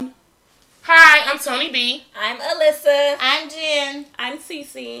Tony B. I'm Alyssa. I'm Jen. I'm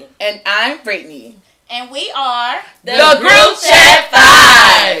Cece. And I'm Brittany. And we are the Group Chat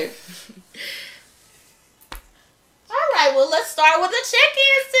 5. All right, well, let's start with the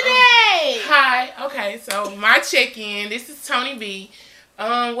check-ins today. Hi. Okay, so my check-in. This is Tony B.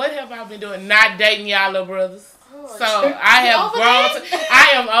 What have I been doing? Not dating y'all little brothers. Oh, So I have grown.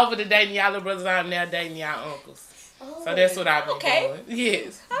 I am over the dating y'all little brothers. I'm now dating y'all uncles. Oh, So that's what I've been doing.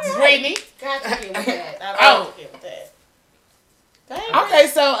 Yes. All Brittany. Got to get with that. Oh. Get with that. Okay,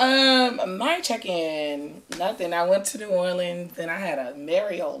 so my check-in, nothing. I went to New Orleans and I had a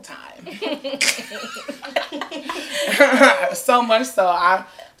merry old time. So much so I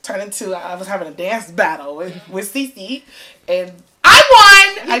was having a dance battle with Cece and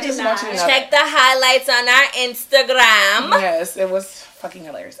I won. I just want you to know. Check the highlights on our Instagram. Yes, it was fucking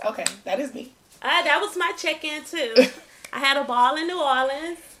hilarious. Okay, that is me. That was my check-in too. I had a ball in New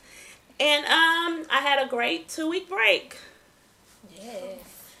Orleans, and I had a great 2-week break. Yes.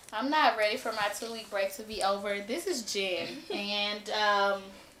 I'm not ready for my 2-week break to be over. This is Jen, and I'm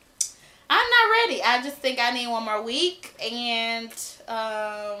not ready. I just think I need one more week, and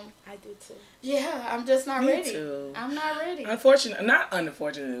I do too. Yeah, I'm just not Me ready. too. I'm not ready. Not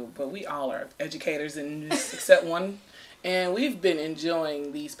unfortunate, but we all are educators in this except one. And we've been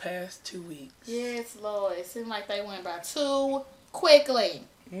enjoying these past 2 weeks. Yes, Lord. It seemed like they went by too quickly.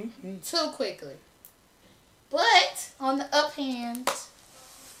 Mm-hmm. Too quickly. But, on the up hand,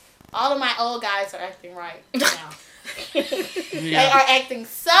 all of my old guys are acting right now. They are acting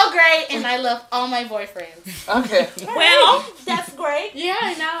so great, and I love all my boyfriends. Okay. Well, that's great. Yeah,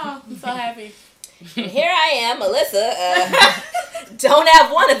 I know. I'm so happy. Here I am, Alyssa. Don't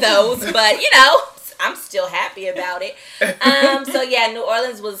have one of those, but, I'm still happy about it. So yeah, New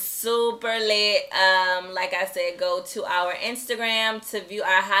Orleans was super lit. Like I said, go to our Instagram to view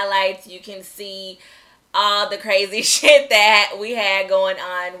our highlights. You can see all the crazy shit that we had going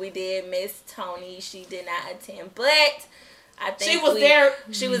on. We did miss Tony. She did not attend, but I think she was there.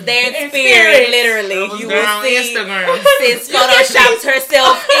 She was there in spirit, literally. You will see Instagram. Sis photoshopped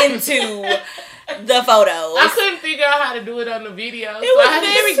herself into the photos. I couldn't figure out how to do it on the video. It was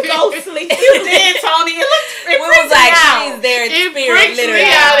very ghostly. You did, Tony. It was like she's there in It spirit, freaked literally.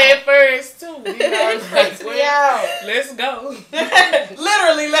 me out at first too. It freaked me out. Let's go.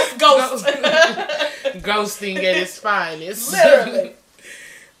 Literally, let's ghost. Ghosting at its finest. Literally.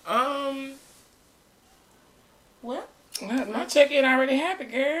 Well, my check-in already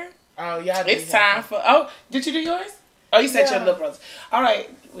happened, girl. Oh, y'all. It's time for. Oh, did you do yours? Oh, you said your little brothers. All right,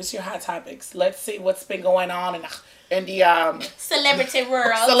 what's your hot topics? Let's see what's been going on in the Celebrity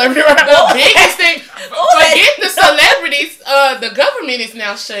world. The biggest thing. Forget the celebrities. The government is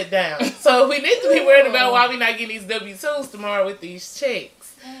now shut down, so we need to be worried about why we're not getting these W-2s tomorrow with these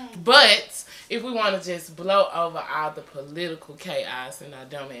checks. But if we want to just blow over all the political chaos and our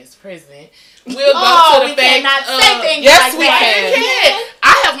dumbass president, we'll go to the fact say things yes, like we that. can.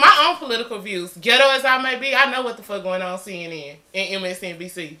 I have my own political views. Ghetto as I may be, I know what the fuck going on CNN and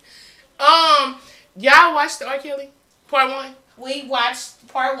MSNBC. Y'all watched the R. Kelly part 1? We watched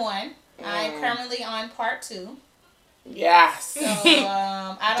part 1. I'm currently on part 2. yes. So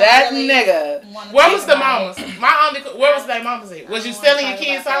I don't that really nigga. Where was the mamas? Where was their mamas at? Was you selling your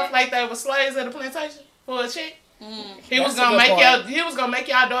kids off like they were slaves at a plantation for a check? He was gonna make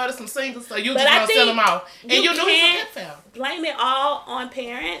y'all daughter some singles, so you just gonna sell them off. And you knew he was a pedophile. Blame it all on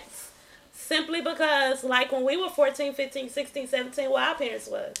parents. Simply because, like, when we were 14, 15, 16, 17, what our parents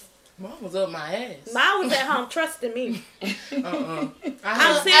was. Mom was up my ass. Mine was at home trusting me. I'm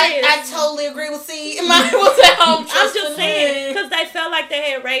serious. I totally agree with C. Mine was at home trusting I'm just saying, because they felt like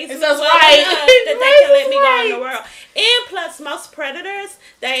they had raised me That's well right. enough that they can let me go in the world. And plus, most predators,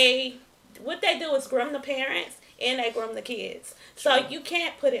 what they do is groom the parents and they groom the kids. So you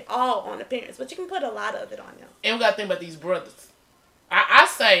can't put it all on the parents, but you can put a lot of it on them. And we gotta think about these brothers. I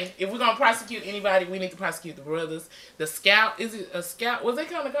say, if we're gonna prosecute anybody, we need to prosecute the brothers. The scout, is it a scout? Was they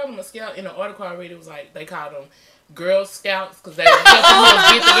kind of call them a scout? In the article I read, it was like they called them Girl Scouts because they were helping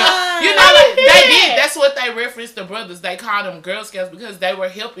them get the girl. You know, like, they did. That's what they referenced the brothers. They called them Girl Scouts because they were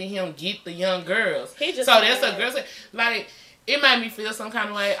helping him get the young girls. So that's a Girl Scout. Like, it made me feel some kind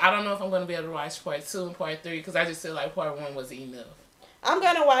of way. I don't know if I'm gonna be able to watch part 2 and part 3 because I just feel like part 1 was enough. I'm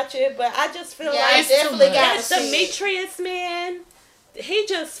gonna watch it, but I just feel I like definitely got to see Demetrius, man.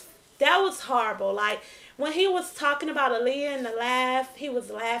 That was horrible. Like, when he was talking about Aaliyah and the laugh, he was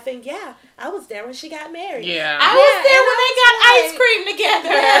laughing. Yeah, I was there when she got married. Yeah. I was there when they got ice cream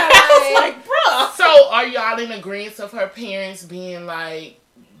together. Yeah, I was like, bruh. So, are y'all in agreement of her parents being like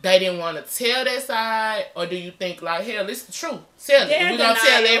they didn't want to tell that side, or do you think like, hell, it's the truth? Tell it. We're gonna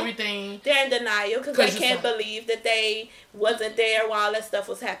tell everything. They're in denial because they can't believe that they wasn't there while that stuff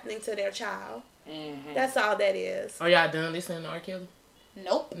was happening to their child. Mm-hmm. That's all that is. Are y'all done listening to R. Kelly?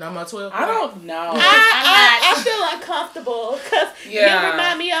 Nope. Number 12. I don't know. I feel uncomfortable because you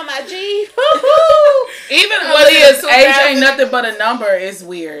remind me of my G. Even what is age ain't nothing but a number is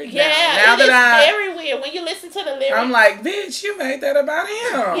weird. Yeah, now it is very weird when you listen to the lyrics. I'm like, bitch, you made that about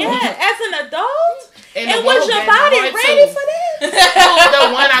him. Yeah, as an adult. And was your body ready for this? The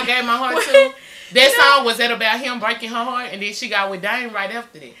one I gave my heart to. That song was that about him breaking her heart, and then she got with Dame right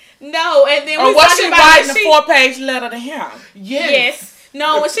after that. No, and then or was she writing a 4-page letter to him? Yes.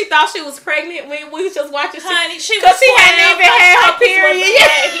 No, when she thought she was pregnant, when we was just watching, honey, she hadn't even had her period.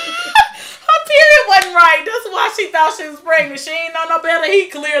 Her period wasn't right. That's why she thought she was pregnant. She ain't know no better. He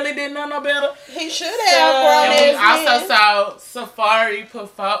clearly didn't know no better. He should have. And we also saw Safari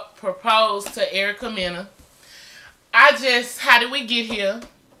propose to Erica Mena. How did we get here?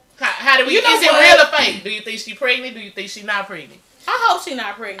 How do we? Is it real or fake? Do you think she pregnant? Do you think she not pregnant? I hope she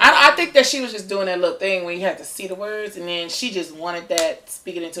not pregnant. I think that she was just doing that little thing where you had to see the words, and then she just wanted that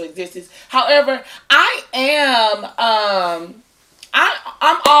speaking into existence. However, I'm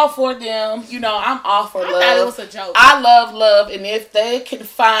all for them. You know, I'm all for love. I thought it was a joke. I love love, and if they can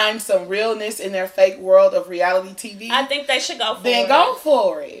find some realness in their fake world of reality TV, I think they should go for it. Then go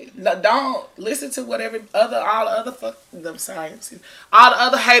for it. Don't listen to whatever all the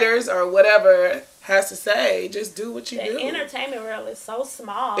other haters or whatever has to say. Just do what you do. The entertainment world is so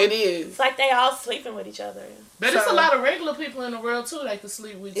small. It is. It's like they all sleeping with each other. But it's a lot of regular people in the world too they can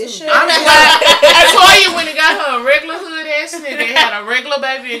sleep with too. I'm glad. Toya when he got her a regular hood ass nigga, had a regular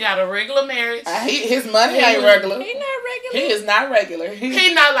baby and got a regular marriage. His money ain't regular. He not regular. He is not regular.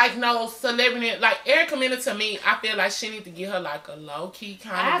 He not like no celebrity. Like Erica Mena to me, I feel like she need to get her like a low key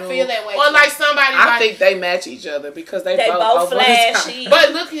kind of. I feel that way. Or too. like somebody. I think they match each other because they both flashy.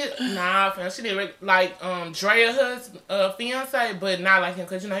 But look at fam, she did like Drea husband, fiance, but not like him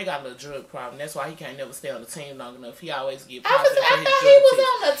because you know he got a little drug problem. That's why he can't never stay on the team long enough. He always get. I thought he was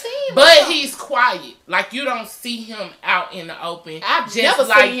on the team. But he's quiet. Like you don't see him out in the open. I've just never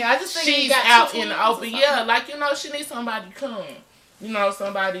like seen him. I just think she's out in the open. Yeah, like you know she needs somebody to come. You know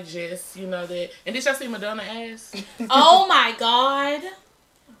somebody just that. And did y'all see Madonna ass? Oh my God.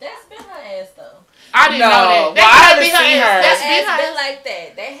 That's been her ass though. I didn't know that. Well, I haven't seen her. That's been like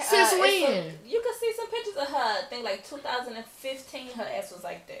that. Since when? You can see some pictures of her. I think like 2015. Her ass was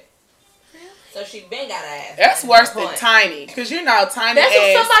like that. So she been got her ass. That's worse than Tiny, because you know Tiny. That's ass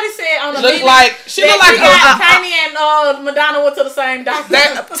what somebody said on the look video. like she looked like Tiny and Madonna went to the same doctor.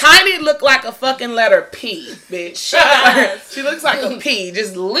 Tiny looked like a fucking letter P, bitch. She looks like a P,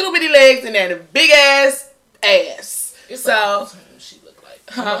 just little bitty legs and then a big ass. It's so she looked like.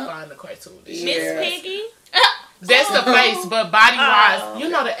 I'm gonna find the cartoon. Miss Piggy. That's the face, but body wise, you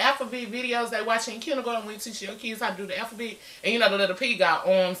know the alphabet videos they watch in kindergarten when you teach your kids how to do the alphabet, and you know the little pig got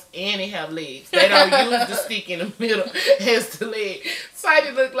arms and it have legs. They don't use the stick in the middle as the leg.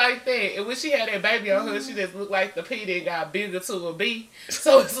 Sadie looked like that, and when she had that baby on her, she just looked like the P that got bigger to a B.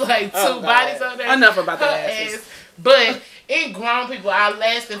 So it's like two bodies on there. Enough about the asses. But in grown people, our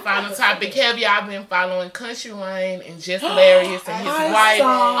last and final topic, have y'all been following Country Wayne and Just Hilarious and his wife?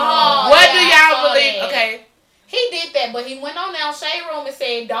 What do y'all believe? Okay. He did that, but he went on down Shade Room and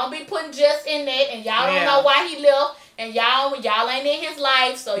said, "Don't be putting Just in that, and y'all don't know why he left, and y'all ain't in his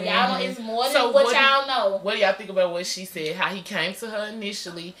life, so y'all don't. It's more than what y'all know." What do y'all think about what she said? How he came to her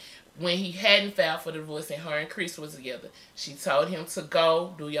initially when he hadn't filed for divorce and her and Chris was together. She told him to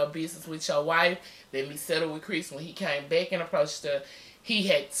go do your business with your wife. Let me settle with Chris. When he came back and approached her, he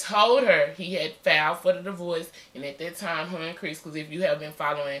had told her he had filed for the divorce, and at that time, her and Chris, because if you have been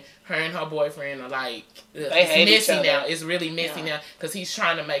following, her and her boyfriend are like, it's messy now. It's really messy now, because he's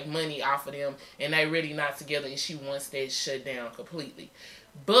trying to make money off of them, and they really not together, and she wants that shut down completely.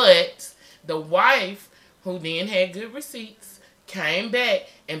 But the wife, who then had good receipts, came back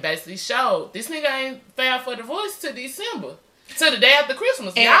and basically showed, this nigga ain't filed for divorce till December. To the day after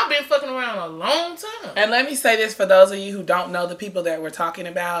Christmas. And y'all been fucking around a long time. And let me say this for those of you who don't know the people that we're talking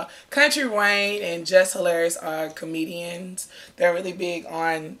about. Country Wayne and Just Hilarious are comedians. They're really big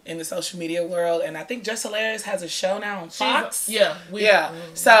in the social media world. And I think Just Hilarious has a show now on Fox.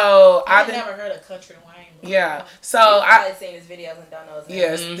 So I've never heard of Country Wayne. Yeah. So I've seen his videos and don't know his name.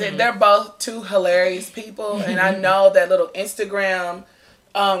 Yes. They're both two hilarious people. And I know that little Instagram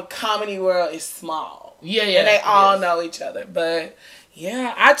comedy world is small. Yeah. And they all know each other. But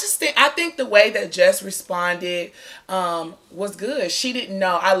Yeah, I think the way that Jess responded was good. She didn't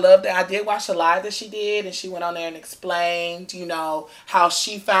know. I loved it. I did watch the live that she did, and she went on there and explained, how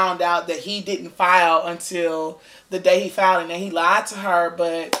she found out that he didn't file until the day he filed, and then he lied to her,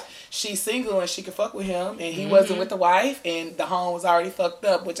 but she's single and she could fuck with him, and he wasn't with the wife, and the home was already fucked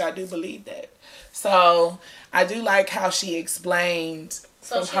up, which I do believe that. So I do like how she explained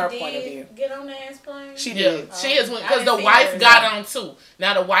from her point of view. Get on there and explain. She did. She has went because the wife got on too.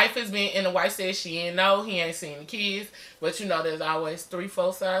 Now the wife has been, and the wife says she ain't know, he ain't seen the kids, but there's always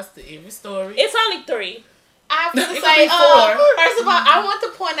 3-4 sides to every story. It's only 3. I have to say, first of all, I want to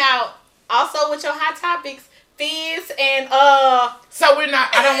point out also with your hot topics, Fizz and So we're not.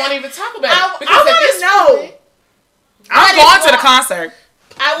 I don't want to even talk about it because I want to know. I'm going to the concert.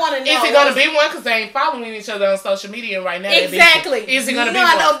 I want to know. Is it going to be one? Because they ain't following each other on social media right now. Exactly. Is it going to be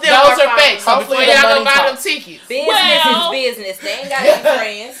None one? of them Those are are fakes. So before Hopefully y'all the go buy money them tickets. Business is business. They ain't got any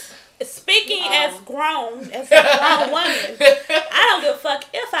friends. Speaking as a grown woman, I don't give a fuck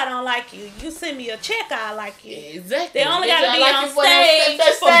if I don't like you. You send me a check, I like you. Exactly. They only got to be like on you for that stage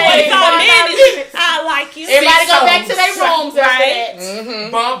stage. for 45 minutes. I like you. Everybody go back to their rooms Right. after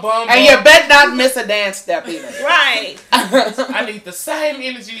that. Bum, bum, And you better not miss a dance step either. Right. I need the same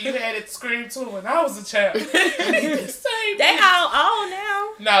energy you had at Scream 2 when I was a child. I need the same They energy. all old now.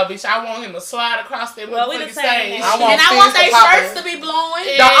 No, bitch, I want him to slide across that Well, we motherfucking the same stage. now. And I want Fizz their to pop shirts in. to be blowing.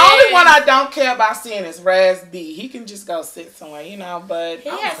 Yeah. The only one I don't care about seeing is Raz B. He can just go sit somewhere, but He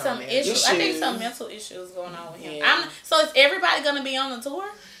has some issues. I think some mental issues going on with him. Yeah. So is everybody going to be on the tour?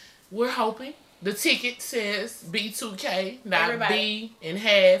 We're hoping. The ticket says B2K, not Everybody. B and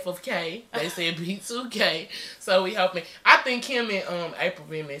half of K. They said B2K. So we hoping. I think Kim and April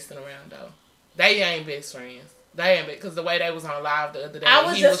been messing around though. They ain't best friends. They ain't because the way they was on live the other day. I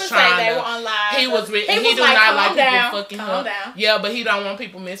was he just was to say trying they to, were on live. He was he was do not like calm down, people fucking calm her. down. Yeah, but he don't want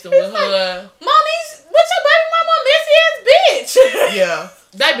people messing with her. Mommy's, what's your baby mama messy ass bitch? Yeah.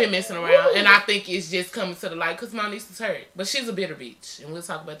 They been messing around, and I think it's just coming to the light because my niece is hurt. But she's a bitter bitch, and we'll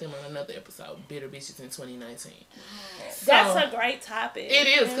talk about them on another episode. Bitter bitches in 2019. That's a great topic. It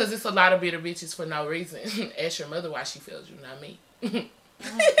is because it's a lot of bitter bitches for no reason. Ask your mother why she failed you, not me.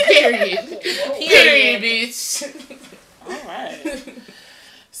 Period. Period, bitch. All right.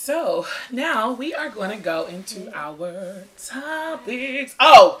 So now we are going to go into our topics.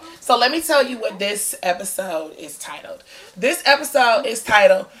 Oh, so let me tell you what this episode is titled. This episode is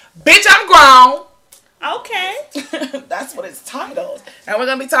titled, Bitch, I'm Grown. Okay. That's what it's titled. And we're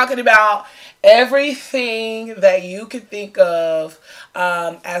going to be talking about everything that you could think of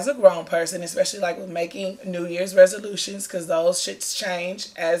as a grown person, especially like with making New Year's resolutions, because those shits change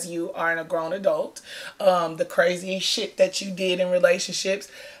as you are a grown adult. The crazy shit that you did in relationships,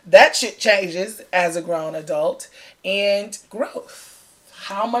 that shit changes as a grown adult. And growth.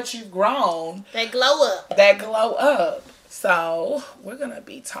 How much you've grown. That glow up. That glow up. So we're going to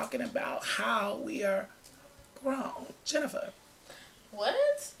be talking about how we are grown. Jennifer. What?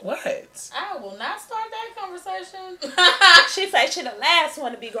 What? I will not start that conversation. She said she the last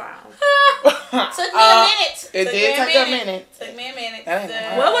one to be grown. Took me a minute. It did take a minute. Took me a minute. That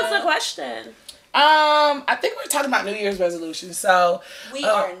ain't What was the question? I think we're talking about New Year's resolutions. So We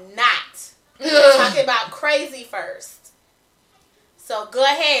are not. We're talking about crazy first. So go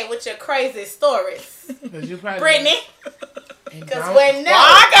ahead with your crazy stories, Brittany. Because we know. Well,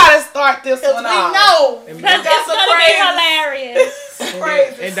 I gotta start this one we off. know. Because that's going to be hilarious.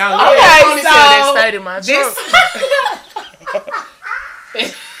 Crazy. And don't Okay, let me so tell that state in my this.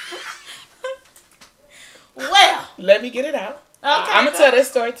 Well. Let me get it out. Okay. I'm gonna tell this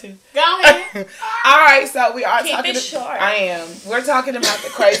story too. Go ahead. All right, so we are Keep talking. it short. I am. We're talking about the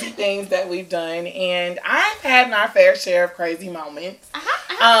crazy things that we've done, and I've had my fair share of crazy moments.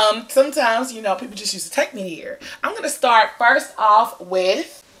 Sometimes, people just used to take me here. I'm gonna start first off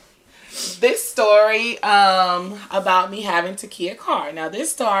with this story about me having to key a car. Now,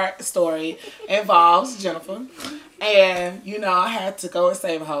 this story involves Jennifer, and I had to go and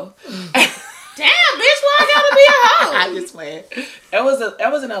save a hoe. Damn, bitch, why I gotta be a hoe? I just went.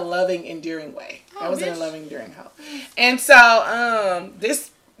 It was in a loving, enduring way. That was in a loving, enduring hoe. And so,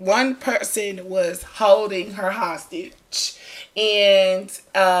 this one person was holding her hostage, and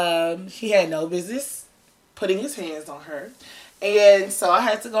he had no business putting his hands on her. And so I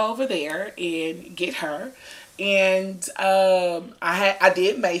had to go over there and get her. And I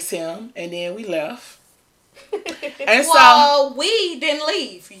did mace him, and then we left. And well, we didn't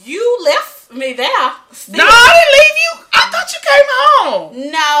leave. You left me there. Still. No, I didn't leave you. I thought you came home.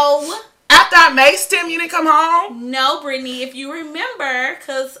 No. After I maced him, you didn't come home? No, Brittany, if you remember,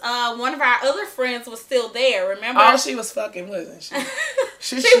 because one of our other friends was still there, remember? Oh, she was fucking, wasn't she?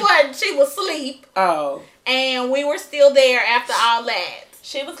 She wasn't. She was asleep. Oh. And we were still there after all that.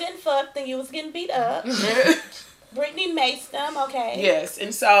 She was getting fucked and you was getting beat up. Brittany maced them, okay. Yes,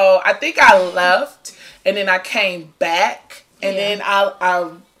 and so I think I left, and then I came back, and then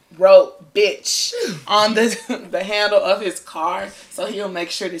I wrote "bitch" on the handle of his car, so he'll make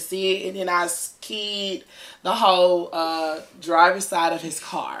sure to see it, and then I keyed the whole driver's side of his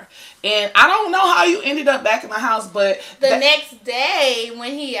car. And I don't know how you ended up back in my house, but the next day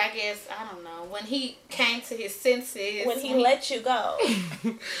when he, when he came to his senses, when he let you go.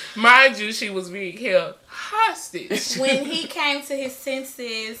 Mind you, she was being held hostage. When he came to his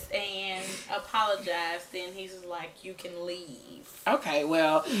senses and apologized, then he's just like, you can leave. Okay,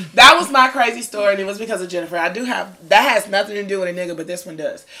 well, that was my crazy story, and it was because of Jennifer. That has nothing to do with a nigga, but this one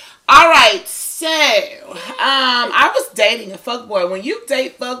does. All right, so I was dating a fuckboy. When you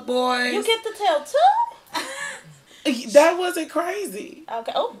date fuckboys, you get to tell too. That wasn't crazy.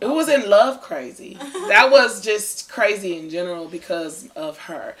 Okay. Oh. It wasn't love crazy. That was just crazy in general because of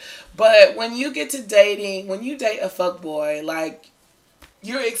her. But when you get to dating, when you date a fuckboy, like,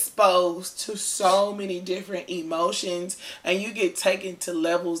 you're exposed to so many different emotions, and you get taken to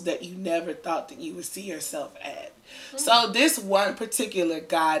levels that you never thought that you would see yourself at. So this one particular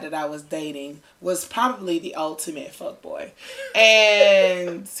guy that I was dating was probably the ultimate fuckboy.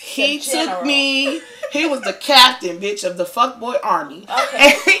 And he took me, he was the captain, bitch, of the fuckboy army. Okay.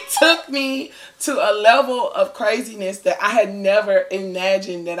 And he took me to a level of craziness that I had never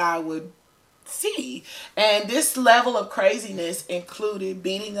imagined that I would see. And this level of craziness included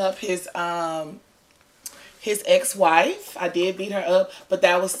beating up his ex-wife. I did beat her up, but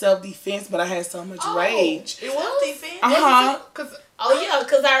that was self-defense, but I had so much rage. It was defense?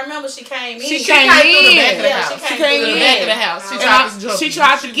 Because I remember she came in. She came through the back of the house. She came through the back of the house. She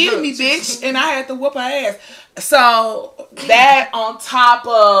tried to get me, bitch, and I had to whoop her ass. So that on top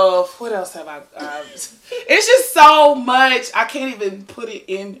of, what else have I, it's just so much. I can't even put it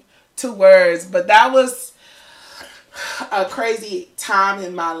into words, but that was a crazy time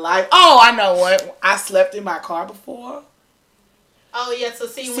in my life. Oh, I know what. I slept in my car before. Oh, yeah, to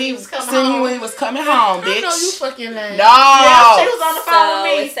see when he was coming home. See when he was coming home, bitch. I know you fucking lying. No. Yeah, she was on the phone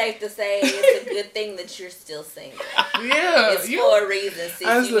with me. It's safe to say it's a good thing that you're still single. Yeah. It's for a reason,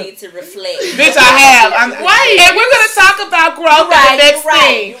 sis. You need to reflect. Bitch, I have. Wait. And we're going to talk about growth in the next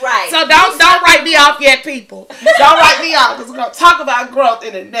thing. Right. So don't write me off yet, people. Don't write me off, because we're going to talk about growth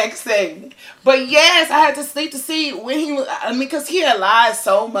in the next thing. But yes, I had to sleep to see when he was, because he had lied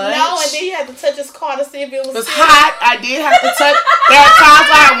so much. No, and then you had to touch his car to see if it was hot. I did have to touch. There are times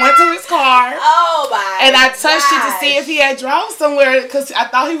where I went to his car. Oh my! And I touched it to see if he had drove somewhere, because I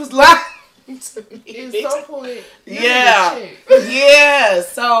thought he was lying to me. It's so point. Yeah. Yeah.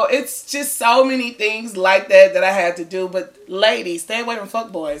 So it's just so many things like that I had to do. But ladies, stay away from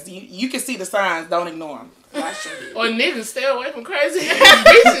fuckboys. You can see the signs. Don't ignore them. Or niggas, stay away from crazy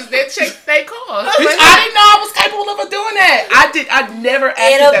bitches that check their cars. I didn't know I was capable of doing that. I never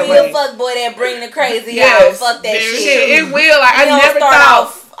acted that way. It'll be a fuckboy that bring the crazy out. Fuck that shit. It will. Like, I never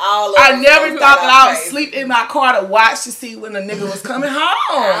thought that I would sleep in my car to watch to see when the nigga was coming home.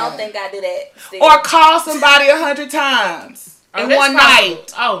 I don't think I do that. Still. Or call somebody 100 times in one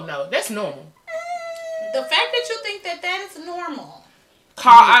night. Oh no, that's normal. The fact that you think that is normal.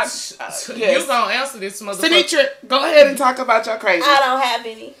 Yes. You gonna answer this motherfucker. Sinitra, go ahead and talk about your crazy. I don't have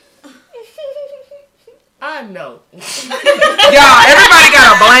any. I know. Y'all, everybody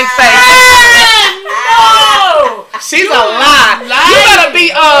got a blank face. No! She's a lie. You gotta be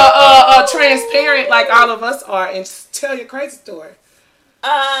transparent like all of us are and tell your crazy story.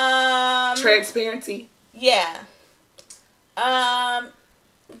 Transparency. Yeah.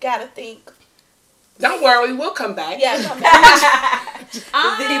 Gotta think. Don't worry, we'll come back. Yeah, come back.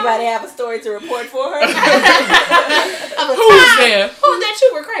 Does anybody have a story to report for her? Who's there? Who that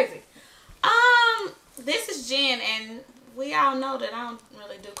you were crazy? This is Jen, and we all know that I don't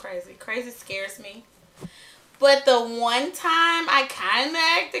really do crazy. Crazy scares me. But the one time I kind of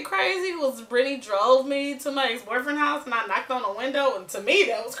acted crazy was Brittany drove me to my ex-boyfriend's house, and I knocked on the window, and to me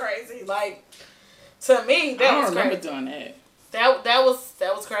that was crazy. Like, to me that was crazy. I don't remember doing that. That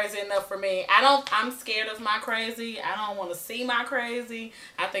was crazy enough for me. I'm scared of my crazy. I don't want to see my crazy.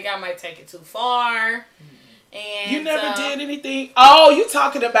 I think I might take it too far. And you never did anything. Oh, you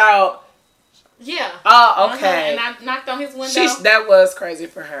talking about? Yeah. Oh, okay. And I knocked on his window. That was crazy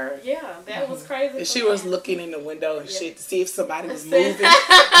for her. Yeah, that was crazy. And she was looking in the window and shit to see if somebody was moving.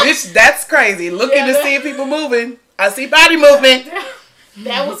 Bitch, that's crazy. Looking to see if people moving. I see body movement.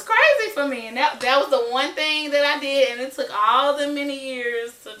 that was crazy for me. And that was the one thing that I did. And it took all the many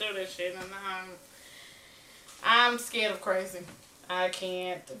years to do this shit. And I'm scared of crazy. I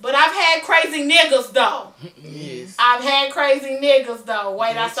can't. But I've had crazy niggas, though. Yes. I've had crazy niggas, though.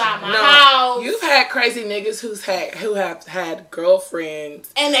 Wait outside my house. You've had crazy niggas who have had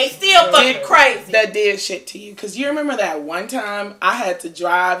girlfriends. And they still fucking crazy. That did shit to you. Because you remember that one time I had to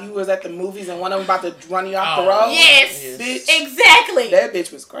drive. You was at the movies and one of them about to run you off the road? Yes. Bitch. Exactly. That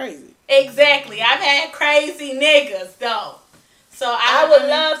bitch was crazy. Exactly. I've had crazy niggas, though. So I would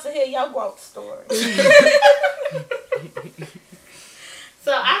love to hear your growth story.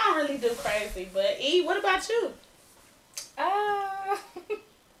 So I don't really do crazy, but E, what about you?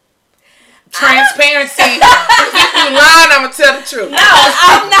 Transparency. If you lying, I'm gonna tell the truth. No,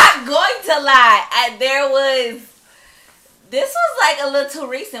 I'm not going to lie. This was like a little too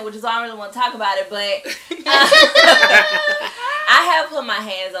recent, which is why I don't really want to talk about it, but I have put my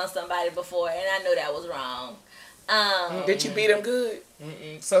hands on somebody before, and I knew that was wrong. Did you beat him good?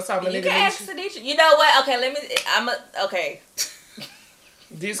 So some you can ask Tanisha. You know what? Okay, okay.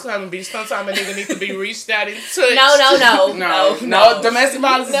 This kind of bitch, sometimes a nigga need to be reached out and touched. No. Domestic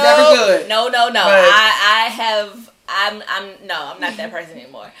violence is never good. No. But I'm not that person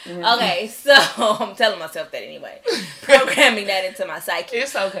anymore. Okay, so I'm telling myself that anyway. Programming that into my psyche.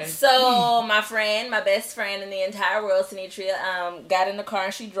 It's okay. So my best friend in the entire world, Sinitria, got in the car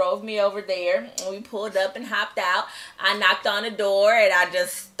and she drove me over there. And we pulled up and hopped out. I knocked on the door and I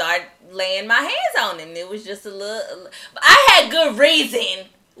just started laying my hands on him. It was just a little... I had good reason,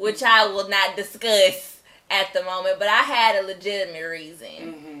 which I will not discuss at the moment, but I had a legitimate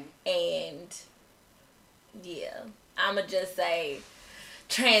reason. And... yeah, I'ma just say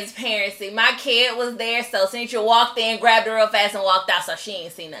transparency. My kid was there, so Sinatra walked in, grabbed her real fast, and walked out, so she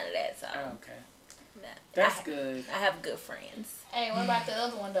ain't seen none of that. So that's good. I have good friends. Hey, what about the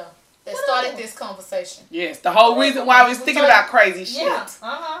other one though? That started this conversation. Yes, the whole reason why we was thinking about crazy shit. Yeah.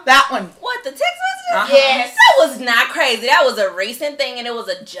 That one. What, the text messages? Yes. That was not crazy. That was a recent thing, and it was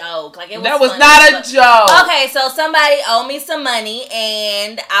a joke. Like, it was that was funny, not a joke. Okay, so somebody owed me some money,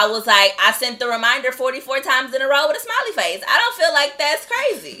 and I was like, I sent the reminder 44 times in a row with a smiley face. I don't feel like that's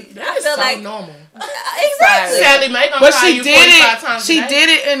crazy. That is feel so like normal. Exactly. Sally Mae gonna But call she you did 45 times it. She a day. did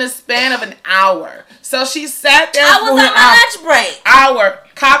it in a span of an hour. So she sat there I for was an on my lunch break. hour,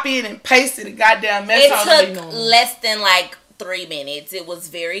 copied and pasted a goddamn message. It took less than like 3 minutes. It was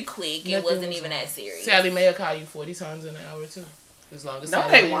very quick. It wasn't even that serious. Sally Mae will call you 40 times in an hour too. As long as No,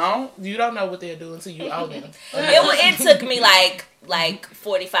 Sally they Mae- won't. You don't know what they're doing until you owe them. It took me like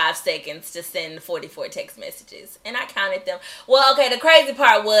 45 seconds to send 44 text messages, and I counted them. Well, okay, the crazy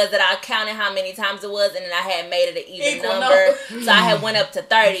part was that I counted how many times it was, and then I had made it an even number. So I had went up to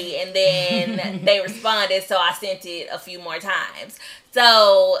 30, and then they responded, so I sent it a few more times.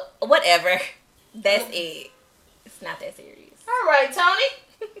 So whatever, that's it. It's not that serious. All right,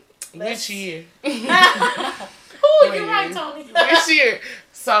 Tony. Which year? Ooh, you're right, Tony. This year.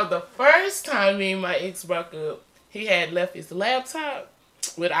 So the first time me and my ex broke up, he had left his laptop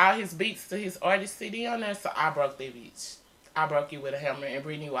with all his beats to his artist CD on there, so I broke that bitch. I broke it with a hammer, and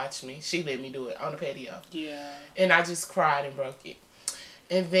Brittany watched me. She let me do it on the patio. Yeah. And I just cried and broke it.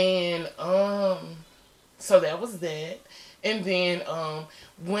 And then, so that was that. And then,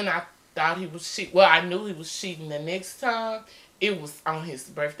 when I thought he was cheating, well, I knew he was cheating the next time. It was on his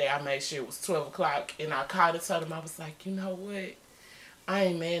birthday. I made sure it was 12 o'clock. And I called and told him, I was like, you know what? I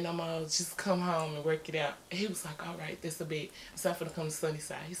ain't mad no more. Just come home and work it out. And he was like, all right, that's a bit. So I'm finna come to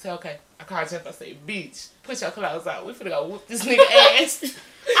Sunnyside. He said, okay. I called Jeff. I said, bitch, put your clothes out. We finna go whoop this nigga ass.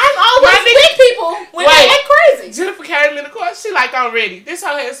 I'm always with people when they act crazy. Jennifer came in the car. She like, I'm ready. This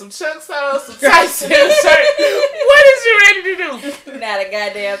hoe had some Chuck Soles, some tights in the shirt. What is you ready to do? Not a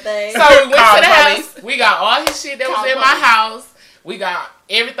goddamn thing. So we went to the house. We got all his shit that was in my house. We got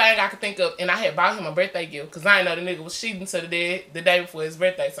everything I could think of, and I had bought him a birthday gift because I didn't know the nigga was cheating to the day before his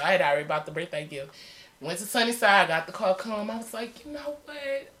birthday, so I had already bought the birthday gift. Went to Sunnyside, got the car come. I was like, you know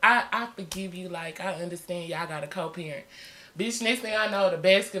what? I forgive you. Like, I understand y'all got a co-parent. Bitch, next thing I know, the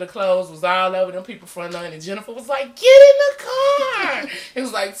basket of clothes was all over them people front lawn, and Jennifer was like, get in the car. It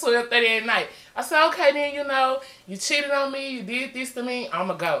was like 12:30 at night. I said, okay, then, you cheated on me, you did this to me,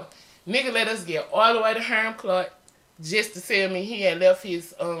 I'ma go. Nigga let us get all the way to Herm Clark. Just to tell me he had left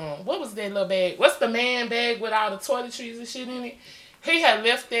his, what was that little bag? What's the man bag with all the toiletries and shit in it? He had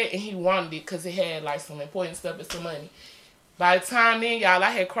left that and he wanted it because it had like some important stuff and some money. By the time then, y'all, I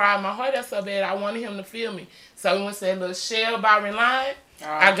had cried my heart out so bad I wanted him to feel me. So we went to that little Shell by Reliant.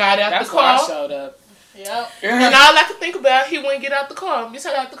 I got out the car. That's why I showed up. Yep. And all I could think about, he wouldn't get out the car. Bitch,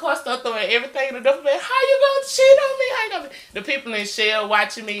 I got out the car, start throwing everything in the duffel bag. How you gonna cheat on me? How you gonna... The people in Shell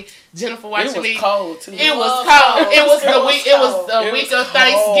watching me, Jennifer watching me. It was cold too. It was cold. It was the week. It was the week of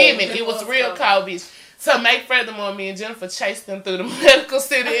Thanksgiving. It was real cold, bitch. So make furthermore, me and Jennifer chased them through the medical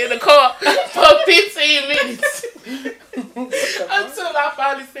center in the car for 15 minutes. Until I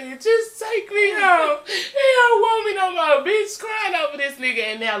finally said, just take me home. He don't want me no more. Bitch crying over this nigga,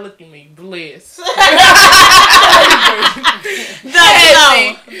 and now look at me, blessed. The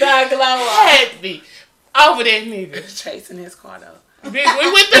glow. Happy over that nigga. Chasing his car though. Bitch,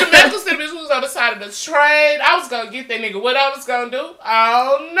 we went to the medical center. Bitch, we was on the side of the train. I was gonna get that nigga. What I was gonna do, I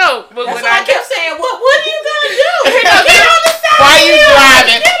don't know. But That's when what I kept saying. What are you gonna do? Get on the side. Why you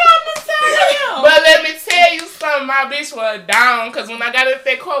driving? Get on the side. But let me tell you something. My bitch was down because when I got in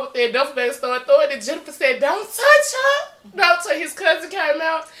that car with that duffel bag, started throwing it. Jennifer said, "Don't touch her." Don't touch. His cousin came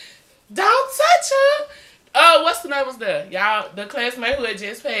out. Don't touch her. What's the name was there? Y'all, the classmate who had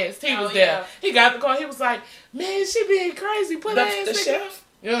just passed. He was there. Yeah. He got the car. He was like, "Man, she being crazy. Put her ass The in chef?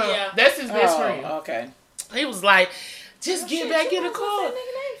 Yeah, that's his best friend. Okay. He was like, just get back in the car.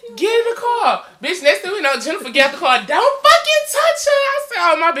 Get in the car. Bitch, next thing we know, Jennifer got the car. Don't fucking touch her. I said,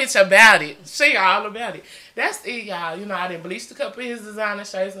 oh, my bitch about it. She all about it. That's it, y'all. You know, I didn't bleach the cup of his designer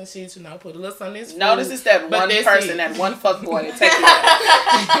shirts and shit. You know, put a little something in his food. Notice it's that one person, that one fuckboy that take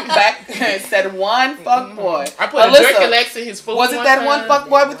you back. It's that one fuckboy. I put a Durkalex in his food. Was it that one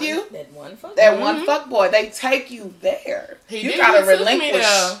fuckboy with you? That one fuckboy. That one fuckboy. They take you there. You gotta relinquish.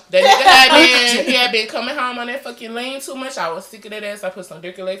 That nigga he had been coming home on that fucking lean too much. I was sick of that ass. I put some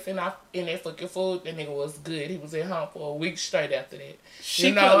Durkalex in that fucking food. That nigga was good. He was at home for a week straight after that.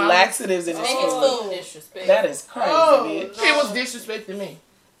 She put laxatives in his food. Disrespect. That is crazy, bitch. He was disrespecting me.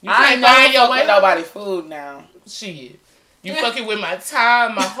 I ain't never fuck with nobody's food now. Shit. You fucking with my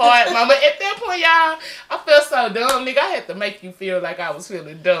time, my heart, mama. At that point, y'all, I felt so dumb, nigga. I had to make you feel like I was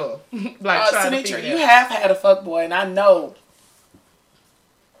feeling dumb. Like trying to figure you have had a fuckboy, and I know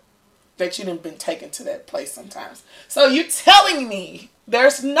that you done been taken to that place sometimes. So you telling me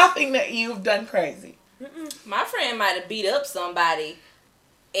there's nothing that you've done crazy? My friend might have beat up somebody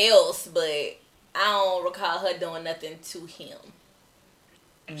else, but I don't recall her doing nothing to him.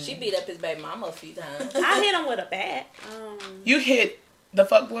 She beat up his baby mama a few times. I hit him with a bat. You hit the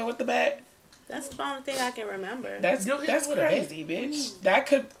fuckboy with the bat? That's the only thing I can remember. That's crazy, bitch. That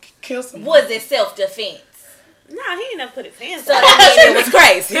could kill someone. Was it self-defense? No, he ain't never put his hands So on. that means it was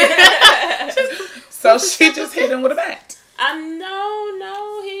crazy. So she just hit him with a bat.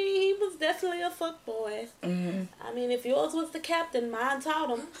 No, he was definitely a fuckboy. Mm-hmm. I mean, if yours was the captain, mine taught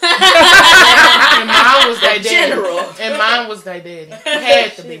him. And mine was their daddy. General. And mine was their daddy.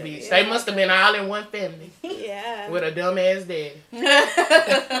 Had to be, bitch. They must have been all in one family. Yeah. With a dumb ass daddy.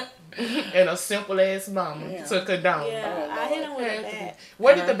 And a simple ass mama to condone. Yeah, I hit him with a bat.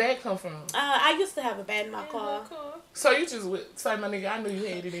 Where did the bat come from? I used to have a bat in my car. So you just say, my nigga, I knew you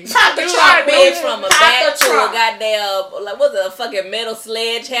had it in. I went from a bat to a goddamn, like, what's it, a fucking metal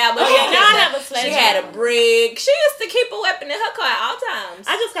sledgehammer? Now I have a sledgehammer. She had a brick. She used to keep a weapon in her car at all times.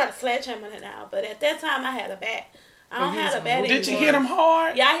 I just got a sledgehammer now, but at that time I had a bat. I don't have a bat anymore. Did you hit him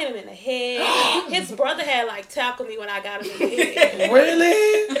hard? Yeah, I hit him in the head. His brother had like tackled me when I got him in the head.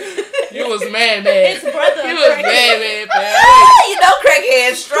 Really? You was mad. His brother. You was mad. You know,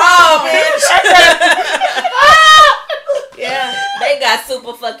 crackhead strong, Yeah. They got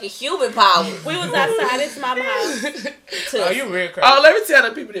super fucking human power. We was outside his mama house. Oh, you real crazy. Oh, let me tell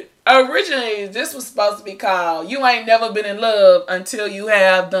the people that originally this was supposed to be called "You Ain't Never Been in Love Until You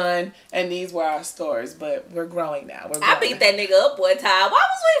Have Done," and these were our stories. But we're growing now. I beat that nigga up one time. Why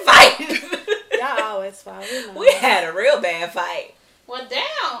was we fighting? Y'all always fight. We had a real bad fight. Well,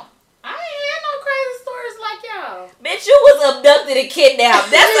 damn. I ain't had no crazy stories like y'all. Bitch, you was abducted and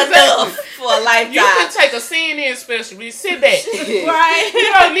kidnapped. That's enough for a lifetime. You can take a CNN special. Bitch. Sit back. Right.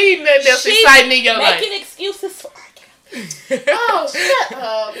 You don't need nothing else exciting in your life. Making excuses for Oh, shut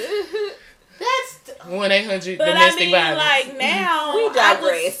up. That's 1-800 But domestic I mean, violence. like now, We I would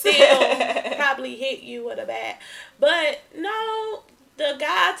digress. still probably hit you with a bat. But no, the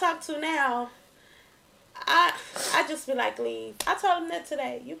guy I talk to now, I just be like, leave. I told him that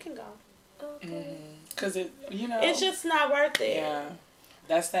today. You can go. because it, you know, It's just not worth it. yeah,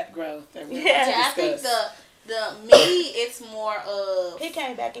 that's that growth that we Yeah. I think discussed. it's more of He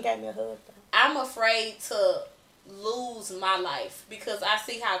came back and gave me a hug. I'm afraid to lose my life because I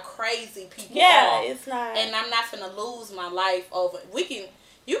see how crazy people Yeah, are. it's not. And I'm not finna lose my life over.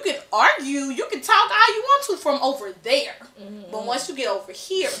 You can argue, you can talk all you want to from over there, but once you get over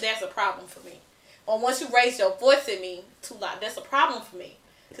here, that's a problem for me. Or once you raise your voice at me too loud, that's a problem for me.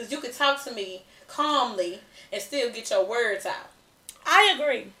 Because you could talk to me calmly and still get your words out. I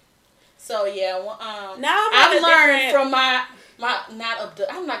agree. So yeah, Now I've learned from my I'm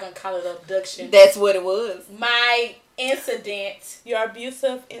not gonna call it abduction. That's what it was. My incident. Your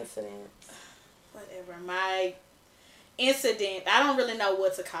abusive incident. Whatever. My incident. I don't really know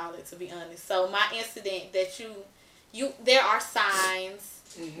what to call it, to be honest. So my incident that you there are signs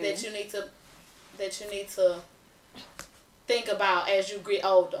that you need to think about as you get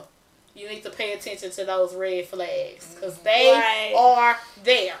older. You need to pay attention to those red flags because they are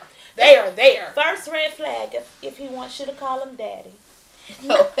there. They are there. First red flag, if he wants you to call him daddy.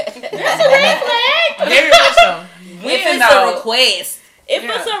 That's a red flag. Very much so. If it's a request. If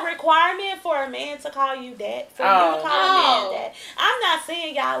it's a requirement for a man to call you dad, for you to call a man dad. I'm not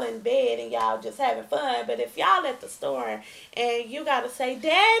saying y'all in bed and y'all just having fun, but if y'all at the store and you gotta say,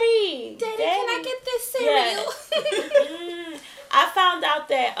 Daddy, Daddy, can I get this cereal? I found out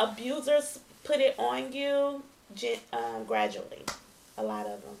that abusers put it on you gradually. A lot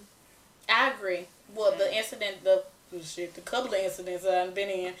of them. I agree. Well, the couple of incidents that I've been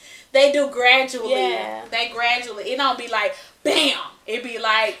in, they do gradually. Yeah. They gradually. It don't be like, bam. It be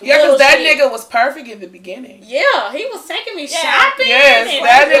like, because that nigga was perfect in the beginning. Yeah, he was taking me shopping. Yes,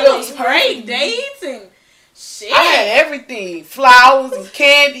 that nigga was great dates and shit. I had everything. Flowers and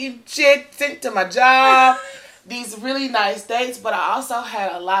candy and shit sent to my job. These really nice dates, but I also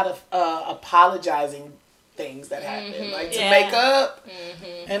had a lot of apologizing things that happened, like to make up,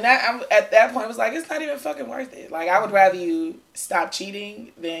 and that at that point was like, it's not even fucking worth it. Like, I would rather you stop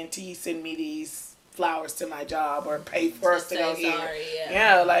cheating than to you send me these flowers to my job or pay for us to go here.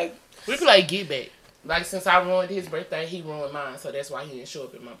 Yeah, like we play get back. Like, since I ruined his birthday, he ruined mine, so that's why he didn't show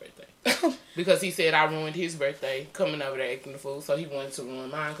up at my birthday. Because he said I ruined his birthday coming over there acting the fool, so he wanted to ruin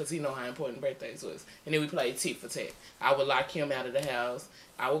mine because he know how important birthdays was. And then we played tit for tat. I would lock him out of the house.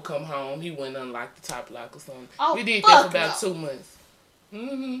 I would come home. He wouldn't unlock the top lock or something. Oh, we did that for about 2 months.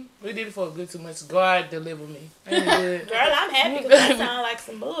 We did it for a good 2 months. God deliver me. Ain't good. Girl, I'm happy because that sounds like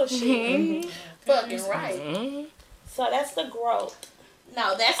some bullshit. Fucking right. So that's the growth.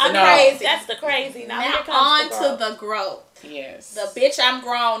 No, that's the crazy. That's the crazy. Now on to the growth. Yes. The bitch, I'm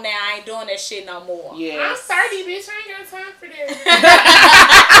grown now. I ain't doing that shit no more. Yes. I'm 30, bitch. I ain't got time for that.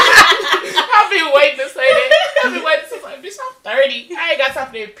 I've been waiting to say that. I've been waiting to say, bitch, I'm 30. I ain't got time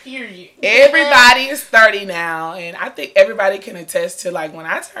for that, period. Everybody is 30 now, and I think everybody can attest to, like, when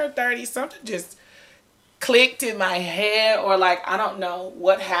I turned 30, something just clicked in my head, or, like, I don't know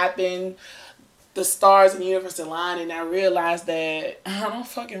what happened. The stars in the universe aligned, and I realized that I don't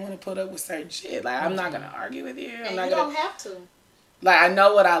fucking want to put up with certain shit. Like, I'm not gonna argue with you. You don't have to. Like, I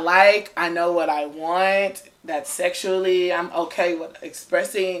know what I like. I know what I want. That sexually, I'm okay with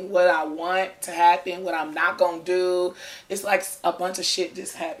expressing what I want to happen, what I'm not gonna do. It's like a bunch of shit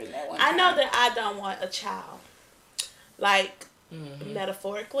just happened at one time. I know that I don't want a child. Like,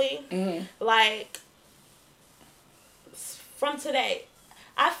 metaphorically. Like, from today,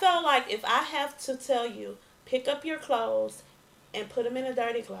 I felt like if I have to tell you, pick up your clothes and put them in a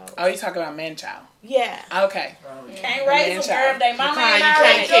dirty clothes. Oh, you talking about man-child? Yeah. Okay. Can't raise them, girl. They mama ain't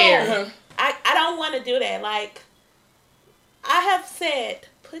already care. I don't want to do that. Like, I have said,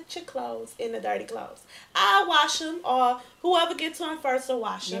 put your clothes in the dirty clothes. I'll wash them, or whoever gets to them first will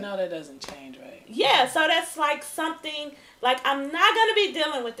wash them. You know that doesn't change, right? Yeah, so that's like something, like, I'm not going to be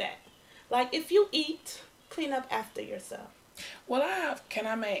dealing with that. Like, if you eat, clean up after yourself. Well, can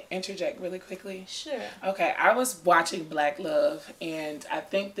I interject really quickly? Sure. Okay, I was watching Black Love, and I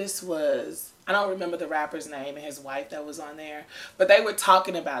think this was, I don't remember the rapper's name and his wife that was on there, but they were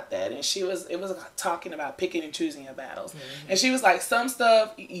talking about that, and it was talking about picking and choosing your battles. And she was like, some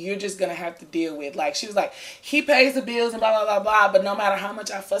stuff you're just going to have to deal with. Like, she was like, he pays the bills and blah, blah, blah, blah, but no matter how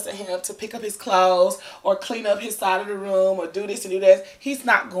much I fuss at him to pick up his clothes or clean up his side of the room or do this and do that, he's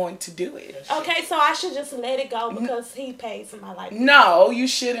not going to do it. Okay, so I should just let it go because he pays for my life. No, you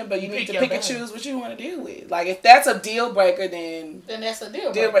shouldn't, but you need to pick and choose what you want to deal with. Like, if that's a deal breaker, then that's a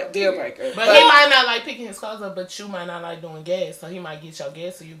deal breaker. Deal breaker. But he might not like picking his clothes up, but you might not like doing gas, so he might get your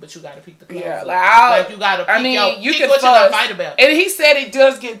gas for you, but you got to pick the clothes up. Like you got to pick you pick can what you got to fight about. And he said it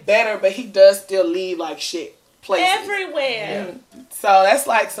does get better, but he does still leave, like, shit places. Everywhere. So that's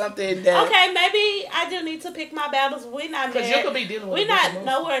like something that... Okay, maybe I do need to pick my battles. We're not married. Because you could be dealing with We're not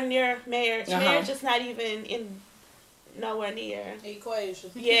nowhere near marriage. Uh-huh. Marriage is not even in... nowhere near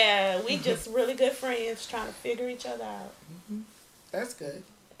equation. Yeah, we just really good friends trying to figure each other out. That's good.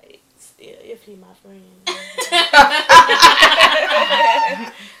 If he my friend.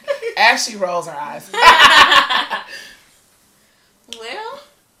 Ashley rolls her eyes. Well,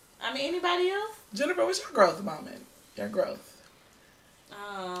 I mean, anybody else? Jennifer, what's your growth moment? Your growth.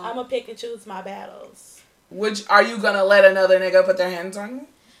 I'm gonna pick and choose my battles. Are you gonna let another nigga put their hands on you?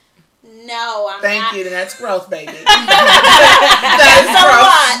 No, I'm not. Thank you. Then that's growth, baby. That's a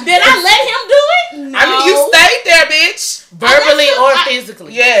lot. Did I let him do it? No. I mean, you stayed there, bitch. Verbally or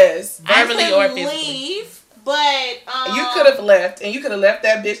physically. Yes. Verbally or physically. Leave, but You could have left, and you could have left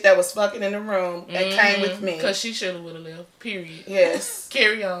that bitch that was fucking in the room and came with me. Because she should have would have left. Period. Yes.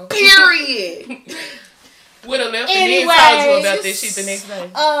 Carry on. Period. Would have left and then told you about this shit the next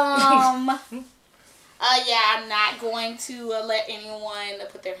day. Yeah, I'm not going to let anyone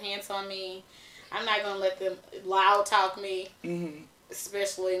put their hands on me. I'm not going to let them loud talk me. Mm-hmm.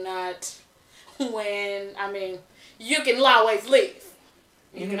 Especially not when, you can always leave.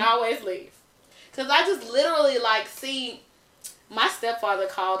 You can always leave. Because I just literally, see, my stepfather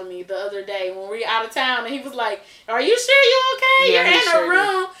called me the other day when we were out of town, and he was like, "Are you sure you're okay? Yeah, you're in sure the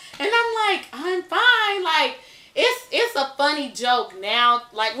room." And I'm like, "I'm fine." It's a funny joke now.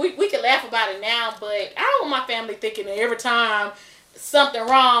 We can laugh about it now, but I don't want my family thinking that every time something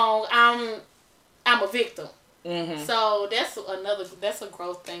wrong, I'm a victim. Mm-hmm. So that's a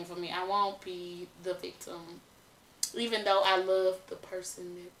growth thing for me. I won't be the victim, even though I love the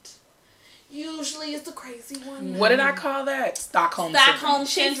person that usually is the crazy one. What did I call that? Stockholm syndrome.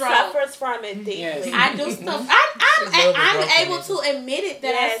 She suffers from it deeply. Yes. I do stuff. I'm able to admit it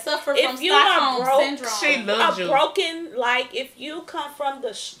that I suffer from Stockholm syndrome. She loves you. Broken, if you come from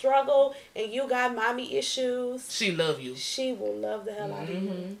the struggle and you got mommy issues, she love you. She will love the hell out of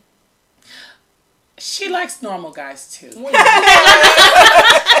you. She likes normal guys too. It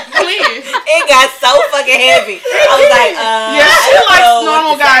got so fucking heavy. I was like, yeah, she likes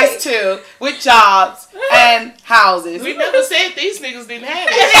normal guys too, with jobs and houses. We never said these niggas didn't have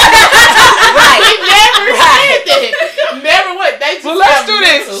it. Right. We never said that. Never what? They just let's do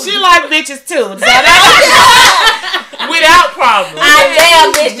this. She like bitches too. So without problem. I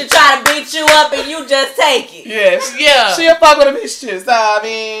damn bitch to try to beat you up and you just take it. Yes. Yeah. She'll fuck with a bitch too. So,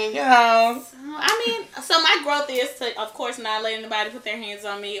 So my growth is to, of course, not let anybody put their hands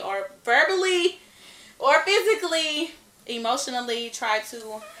on me or verbally or physically, emotionally try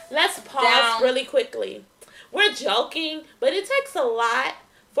to. Let's pause really quickly. We're joking, but it takes a lot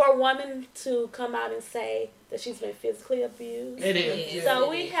for a woman to come out and say that she's been physically abused. It is. Yeah, so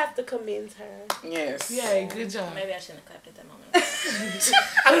we have to commend her. Yes. Yay, good job. Maybe I shouldn't have clapped at that moment.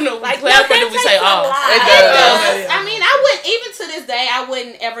 I don't know. We clap or did we say oh? It does. I wouldn't, even to this day, I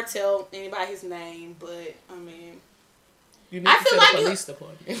wouldn't ever tell anybody his name, but, you need to tell the police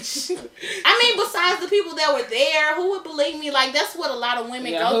department. Besides the people that were there, who would believe me? That's what a lot of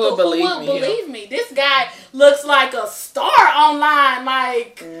women go who through. Who would believe me? This guy looks like a star online.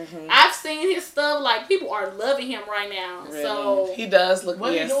 I've seen his stuff. People are loving him right now. Really? So he does look.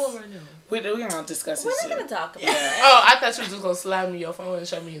 What are you doing right now? We're going to discuss this. We're not going to talk about it. Oh, I thought you were just going to slide me your phone and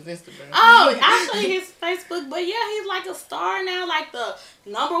show me his Instagram. Oh, I'll show you his Facebook. But yeah, he's like a star now, the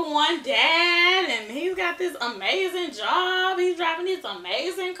 #1 dad. And he's got this amazing job. He's driving this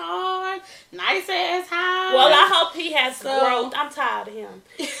amazing car. Nice ass house. Well, I hope he has growth. I'm tired of him.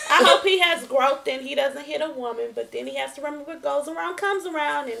 I hope he has growth and he doesn't hit a woman. But then he has to remember what goes around comes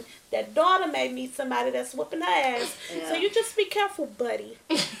around. And that daughter may meet somebody that's whooping her ass. Yeah. So you just be careful, buddy.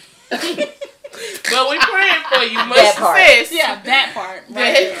 But we praying for you. Much that part. success. Yeah, that part.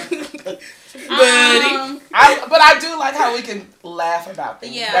 Right Buddy. But I do like how we can laugh about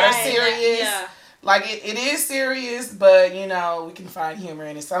things that are serious. Yeah. It is serious, but we can find humor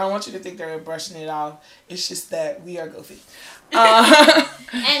in it. So I don't want you to think they're brushing it off. It's just that we are goofy.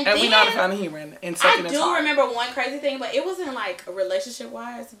 And we know how to find the humor in something that's hard. I do remember one crazy thing, but it wasn't a relationship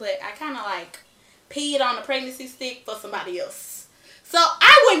wise, but I kind of peed on a pregnancy stick for somebody else. So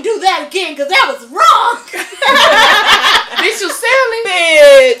I wouldn't do that again because that was wrong. Bitch, you silly.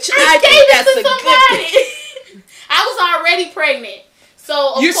 Bitch, I think that's a good thing. I was already pregnant.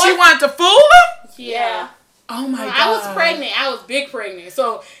 So of course, she wanted to fool him? Yeah. Oh my God. I was pregnant. I was big pregnant.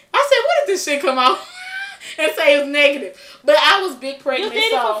 So I said, what if this shit come out and say it's negative? But I was big pregnant. You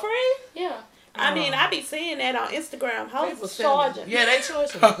did it for free? Yeah. I be seeing that on Instagram. Hoes charging. Yeah, they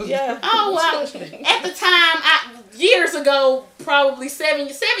charging. Yeah. Oh, well, at the time, years ago, probably 7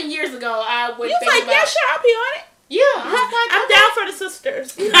 years ago, I would think about... yeah, sure, I'll be on it. Yeah. I'm down for the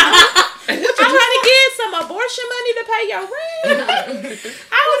sisters. I'm trying to get some abortion money to pay your rent.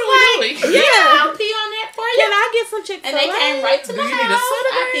 I was like, yeah, I'll pee on that for you. Can I get some Chick-fil-A? And they came right to my house.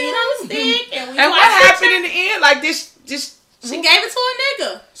 I peed on the stick. And what happened in the end? She gave it to a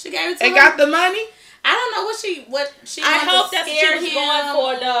nigga. She gave it to him. And got the money? I don't know what she I hope that's what she was going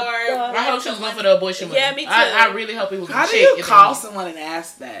for. I hope she was going for the abortion money. Yeah, me too. I really hope it was How a do chick. you call someone and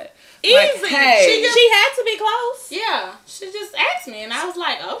ask that? Easy. Like, hey. She had to be close. Yeah, she just asked me, and I was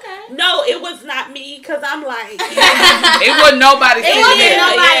like, okay. No, it was not me, because I'm like... It wasn't nobody It sitting wasn't there.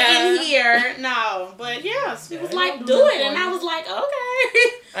 nobody Yeah. in here, no. But yeah, she was like, do it, and I was like,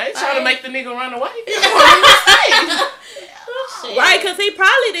 okay. I ain't trying to make the nigga run away. Shit. Right, because he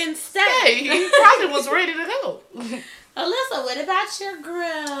probably didn't stay. Hey, he probably was ready to go. Alyssa, what about your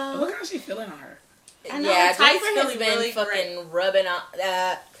girl? Look how she feeling on her. I know Yeah, the tights this has really, been really fucking rubbing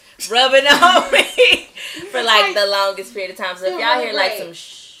on me for like the longest period of time. So if y'all hear like some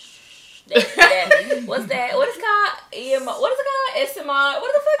what's that? What is it called? What is it called? SMR?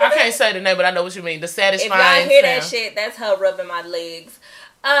 What the fuck I is can't it? say the name, but I know what you mean. The If satisfying y'all hear that sound. shit, that's her rubbing my legs.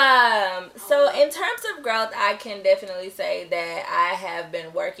 So in terms of growth, I can definitely say that I have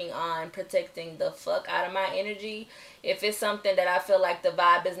been working on protecting the fuck out of my energy. If it's something that I feel like the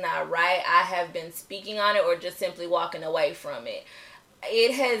vibe is not right, I have been speaking on it or just simply walking away from it.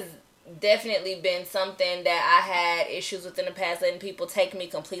 It has definitely been something that I had issues with in the past, letting people take me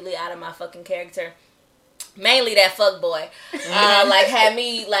completely out of my fucking character. Mainly that FuckBoy. Like had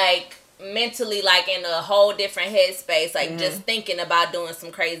me like mentally like in a whole different headspace, like just thinking about doing some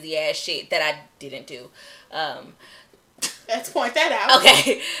crazy ass shit that I didn't do. Let's point that out.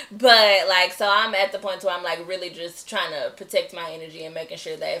 Okay, but like, so I'm at the point where I'm like really just trying to protect my energy and making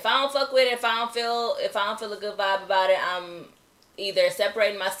sure that if I don't fuck with it, if I don't feel a good vibe about it, I'm either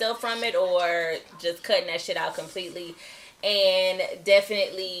separating myself from it or just cutting that shit out completely. And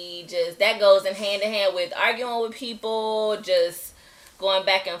definitely just that goes in hand with arguing with people, just going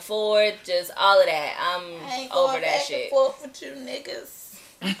back and forth, just all of that. I I'm ain't over going that back shit. and forth with you niggas.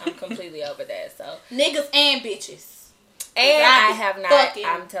 I'm completely over that. So Niggas and bitches. and I have not. fucking-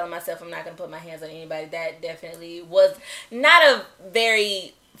 I'm telling myself I'm not gonna put my hands on anybody. That definitely was not a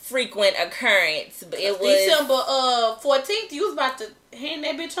very frequent occurrence, but it was December 14th, you was about to hand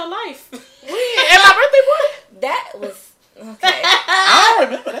that bitch her life. And my birthday boy? that was okay. I don't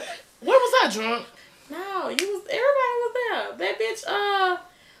remember that. Where was I drunk? No, everybody was there. That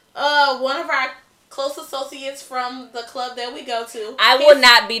bitch, one of our close associates from the club that we go to. I will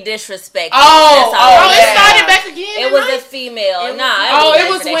not be disrespectful. Oh, That's all Oh, I'm it saying. started back again. It was a female. It was- Nah, it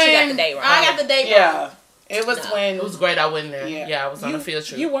was she got when the date wrong. I got the date wrong. Yeah. It was No. when It was great. I wasn't there. Yeah. Yeah, I was on a field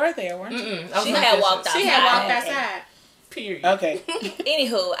trip. You were there, weren't you? I was She on a had field walked trip. She had walked outside. outside. Period. Okay.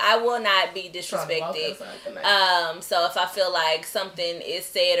 Anywho, I will not be Trying to walk disrespected. outside tonight. So if I feel like something is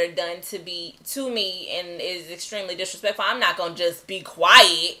said or done to me and is extremely disrespectful, I'm not gonna just be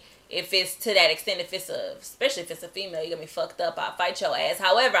quiet. If it's to that extent, especially if it's a female, you got me fucked up, I'll fight your ass.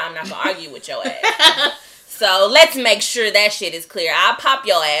 However, I'm not gonna argue with your ass. So let's make sure that shit is clear. I'll pop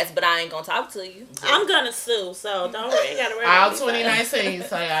your ass, but I ain't gonna talk to you. I'm gonna sue, so don't worry. You gotta worry All about me. 2019,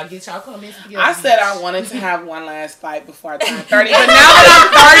 so y'all get y'all comments together. I said I wanted to have one last fight before I turned 30, but now that I'm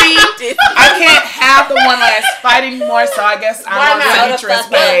 30, I can't have the one last fight anymore, so I guess I'm Why on not? the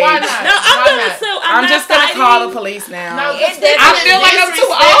interest Why page. Why not? No, I'm Why gonna not? sue. I'm not just going to fighting. call the police now. No, It I definitely- feel like I'm too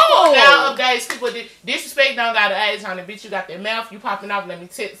old. old. Nowadays, people disrespect don't got an age on it. Bitch, you got that mouth, you popping off. Let me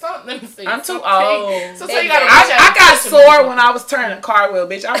tip something. Let me see. I'm too something. old. So you gotta I got sore when I was turning a car wheel,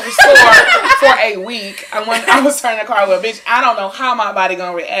 bitch. I was sore for a week. And when I was turning a car wheel, bitch, I don't know how my body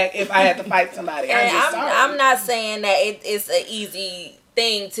gonna react if I had to fight somebody. And I'm just sorry. I'm not saying that it's an easy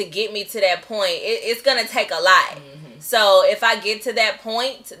thing to get me to that point. It's gonna take a lot. So if I get to that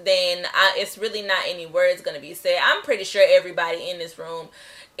point, then it's really not any words gonna be said. I'm pretty sure everybody in this room,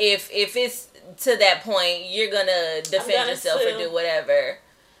 if it's to that point, you're gonna defend gonna yourself or sue. do whatever.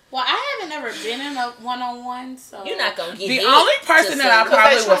 Well, I haven't ever been in a one-on-one, so You're not gonna get The hit only person to that I sue.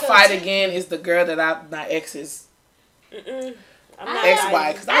 probably they would try to fight take- again is the girl that my ex's Mm-mm. I'm I not ex-wife.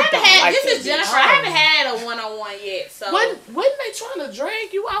 fighting. Because I I haven't don't had. like This that is Jennifer. bitch. I haven't had a one-on-one yet. So Wasn't they trying to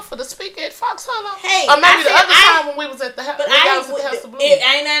drag you out for the speaker at Fox Hollow? Hey, or maybe I the said other I- time when we was at the house. but when y'all I was at the House of Blues. it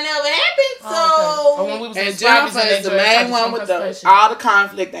ain't that never happened. So Or when we was And at Spivey's Jennifer and is the they main tried to one show with frustration. all the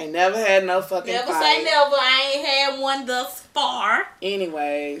conflict. They never had no fucking never fight. say never. I ain't had one thus far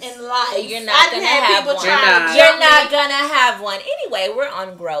Anyways. in life. You're not I done gonna had have people one. try You're to not. You're jump not me. gonna have one. Anyway, we're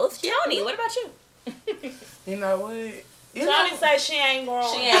on growth. Tony, what about you? You know what? You Tony know, say she ain't growing.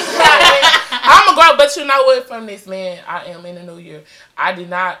 She ain't I'm a grow, but you know what? From this, man, I am in the new year. I did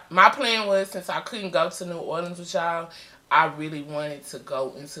not. My plan was, since I couldn't go to New Orleans with y'all, I really wanted to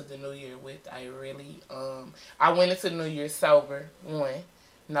go into the new year with I went into the new year sober. One,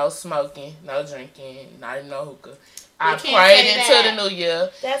 no smoking, no drinking, not even no hookah. I can't prayed say into that. the new year.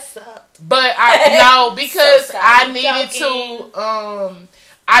 That sucked. But I no, because So sorry. I needed Joking. to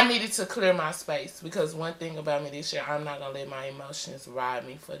I needed to clear my space because one thing about me this year, I'm not going to let my emotions ride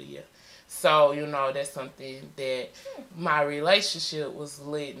me for the year. So, that's something that my relationship was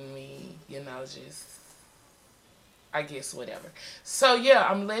letting me, just, I guess, whatever. So, yeah,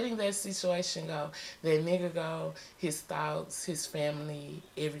 I'm letting that situation go. That nigga go, his thoughts, his family,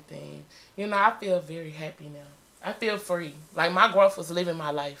 everything. I feel very happy now. I feel free. Like, my growth was living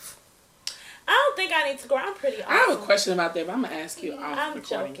my life. I don't think I need to grow. I'm pretty awesome. I have a question about that, but I'm going to ask you off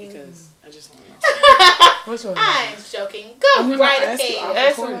recording joking. because I just want to know. Which one? I'm joking. Go right ahead.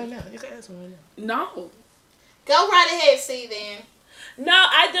 Ask him right now. You can ask him right now. No. Go right ahead, see then. No,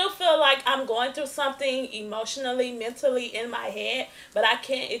 I do feel like I'm going through something emotionally, mentally in my head, but I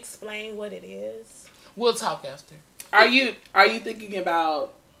can't explain what it is. We'll talk after. Are you thinking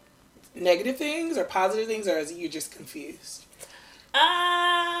about negative things or positive things, or is you just confused?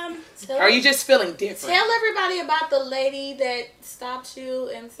 Are you just feeling different? Tell everybody about the lady that stopped you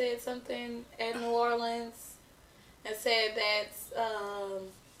and said something at New Orleans and said that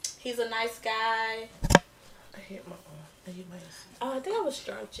he's a nice guy. I hit my ass. Oh, I think I was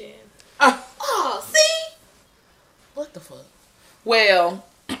drunk, Jen. Oh, see? What the fuck? Well,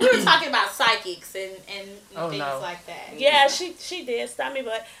 We were talking about psychics and things like that. Yeah, she did stop me,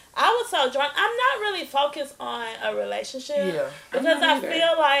 but I was so drunk. I'm not really focused on a relationship. Yeah. Because I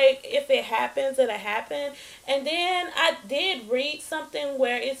feel like if it happens, it'll happen. And then I did read something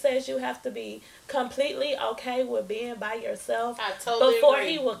where it says you have to be completely okay with being by yourself before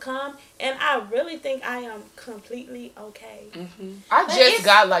agree. he will come. And I really think I am completely okay. Mm-hmm. I just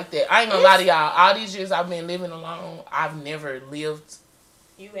got like that. I ain't gonna lie to y'all. All these years I've been living alone, I've never lived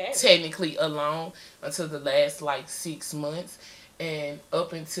technically alone until the last 6 months. And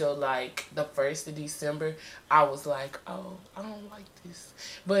up until the 1st of December, I was like, oh, I don't like this.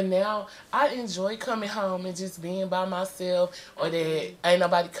 But now I enjoy coming home and just being by myself, or that ain't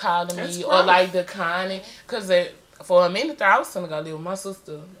nobody calling me, or declining. Because for a minute there, I was going to go live with my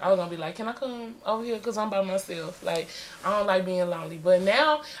sister. I was going to be like, can I come over here? Because I'm by myself. I don't like being lonely. But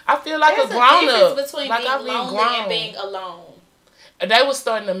now I feel like There's a grown up. There's a difference between being lonely and being alone. They was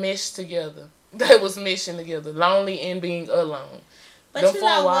starting to mesh together. They was meshing together. Lonely and being alone. But you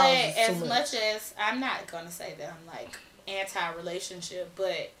know what? As much as I'm not gonna say that I'm anti-relationship,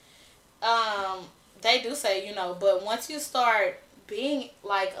 but they do say But once you start being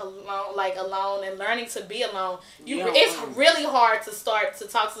alone and learning to be alone, it's really hard to start to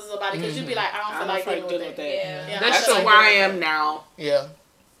talk to somebody because you be like, I don't feel like dealing with that. Yeah. That's just where I am now. Yeah.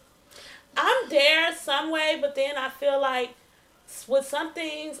 I'm there some way, but then I feel like with some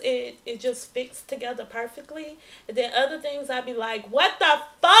things, it just fits together perfectly. And then other things, I'd be like, what the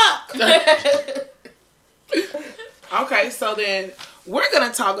fuck? Okay, so then we're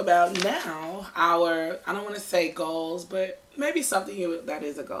going to talk about now our, I don't want to say goals, but maybe something that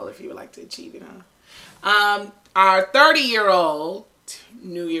is a goal if you would like to achieve it. Our 30-year-old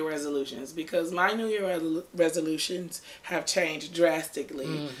New Year resolutions, because my New Year resolutions have changed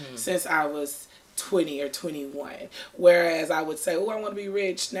drastically since I was 20 or 21, whereas I would say, oh, I want to be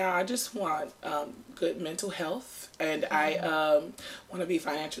rich. Now I just want good mental health, and I want to be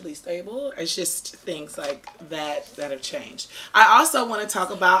financially stable. It's just things like that have changed. I also want to talk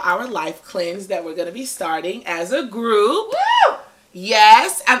about our life cleanse that we're going to be starting as a group. Woo!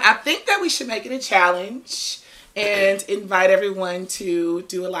 Yes, and I think that we should make it a challenge and invite everyone to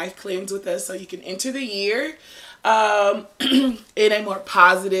do a life cleanse with us so you can enter the year in a more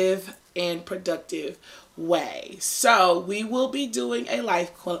positive and productive way. So we will be doing a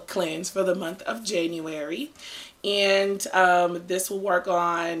life cleanse for the month of January, and this will work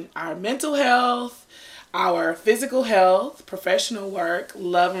on our mental health, our physical health, professional work,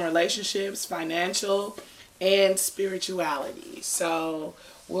 love and relationships, financial, and spirituality. So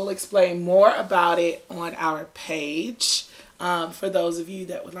we'll explain more about it on our page for those of you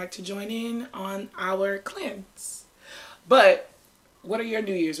that would like to join in on our cleanse. But what are your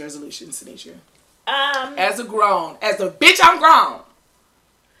New Year's resolutions, Tanisha? As a bitch, I'm grown.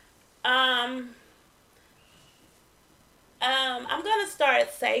 I'm gonna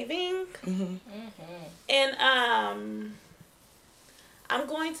start saving, and I'm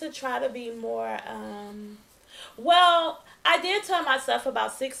going to try to be more. Well, I did tell myself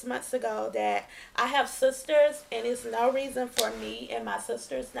about 6 months ago that I have sisters, and it's no reason for me and my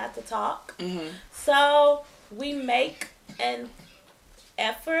sisters not to talk. So we make an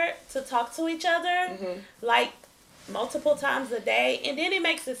effort to talk to each other multiple times a day, and then it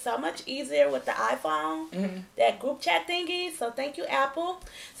makes it so much easier with the iPhone, that group chat thingy. So thank you, Apple.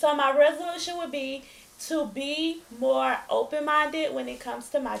 So my resolution would be to be more open-minded when it comes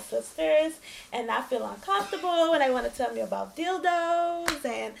to my sisters and not feel uncomfortable when they want to tell me about dildos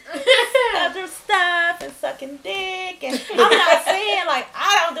and other stuff and sucking dick. And I'm not saying, like,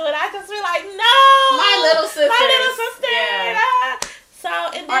 I don't do it. I just be like, no. My little sister. Yeah. So,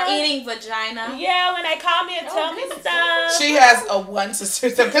 and or eating vagina. Yeah, when they call me and tell me stuff. She has a one sister,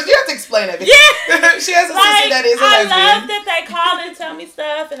 because you have to explain it. Yeah. She has a sister that is a lesbian. I love that they call and tell me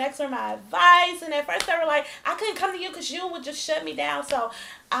stuff and ask for my advice. And at first they were like, I couldn't come to you because you would just shut me down. So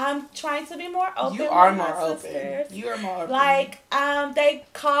I'm trying to be more open. You are with more my open. sisters. You are more open. Like, they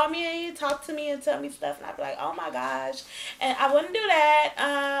call me and talk to me and tell me stuff, and I'd be like, oh my gosh. And I wouldn't do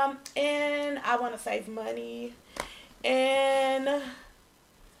that. And I want to save money. And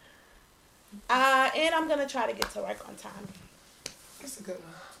I'm going to try to get to work on time. That's a good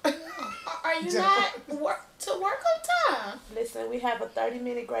one. Are you not to work on time? Listen, we have a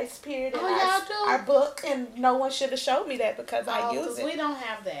 30-minute grace period in y'all do? our book, and no one should have showed me that because I use it. We don't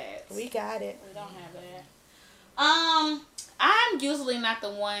have that. We got it. We don't have that. I'm usually not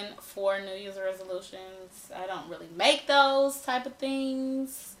the one for New Year's resolutions. I don't really make those type of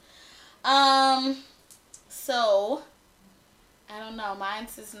things. So I don't know.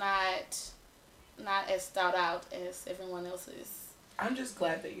 Mine's is not as thought out as everyone else's. I'm just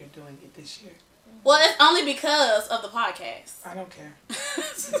glad that you're doing it this year. Well, it's only because of the podcast. I don't care.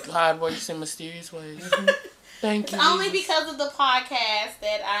 God works in mysterious ways. Thank you. It's only because of the podcast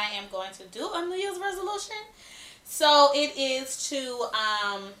that I am going to do a New Year's resolution. So it is to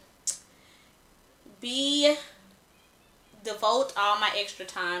devote all my extra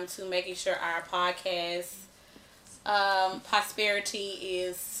time to making sure our podcast prosperity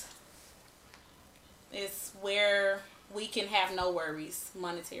is where we can have no worries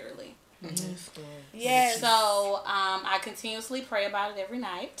monetarily. Mm-hmm. Yes. So I continuously pray about it every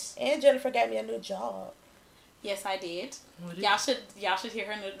night. And Jennifer got me a new job. Yes, I did. Y'all should hear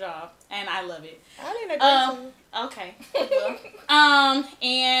her new job, and I love it. I didn't agree to. Okay. Well,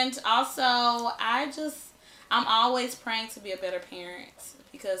 and also I'm always praying to be a better parent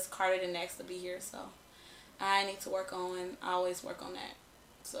because Carter didn't ask to be here, so I need to always work on that.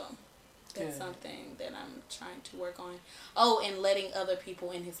 So that's something that I'm trying to work on. Oh, and letting other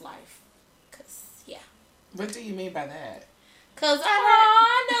people in his life. Cause yeah. What do you mean by that? Cause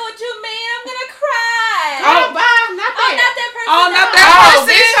I know what you mean. I'm gonna cry. Oh, bye. Not that. Not that person. Oh, not that Oh,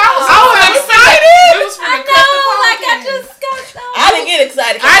 person. bitch, I was excited. It was I know. Like I just got so. I didn't get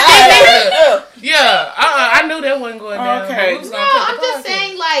excited. I didn't either. Yeah, I knew that wasn't going down. Okay. We was No, gonna cut I'm the just podcast.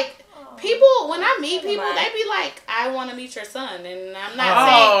 saying, like, people, when I meet people, mind. they be like, I want to meet your son. And I'm not Oh,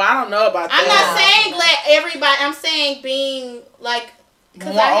 saying, I don't know about that. I'm not saying let everybody, I'm saying being, like,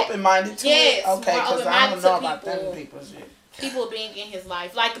 more open-minded to Yes, it? Okay, more because I don't open-minded know to about people. them people shit. people being in his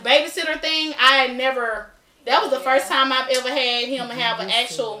life. Like, the babysitter thing, that was the first time I've ever had him have an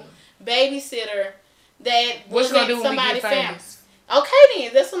actual babysitter that What you gonna do wasn't when we somebody's get family. famous? Okay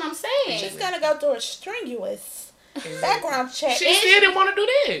then, that's what I'm saying. She's gonna go through a strenuous background check. She still didn't want to do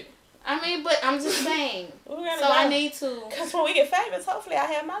that. I mean, but I'm just saying. We're gonna So go. I need to. Because when we get famous, hopefully I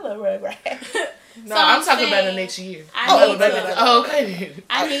have my little rugrat. No, So I'm talking about the saying next year. I need baby. to. Oh, okay then.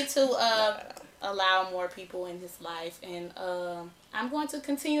 I need to allow more people in his life, and I'm going to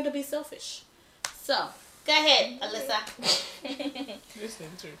continue to be selfish. So, go ahead, Alyssa.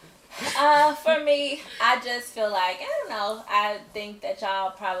 For me, I just feel like, I don't know, I think that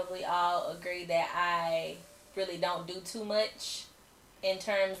y'all probably all agree that I really don't do too much in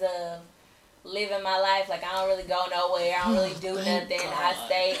terms of living my life. Like, I don't really go nowhere. I don't really do nothing. I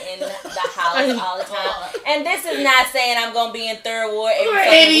stay in the house all the time. And this is not saying I'm going to be in Third Ward every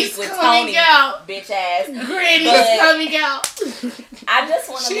fucking week with Tony, bitch ass. Granny's coming out. I just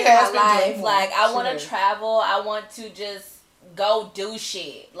want to She live has my been doing life. more. Like, I She want has. to travel. I want to just go do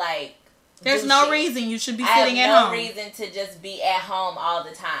shit. Like, There's do no shit. reason you should be I sitting have at no home. reason to just be at home all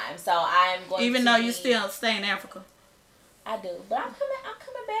the time. So I'm going Even to though be, you still stay in Africa. I do. But I'm coming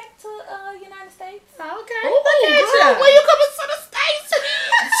back to United States. Okay. girl, When you coming to the States?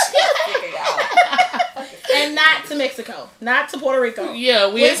 Figure y'all. And not to Mexico. Not to Puerto Rico.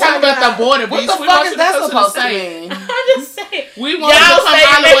 Yeah, we ain't talking about the border, What bitch. the We fuck want is you that to come supposed the to States. mean? I'm just saying. We want Y'all you to come stay in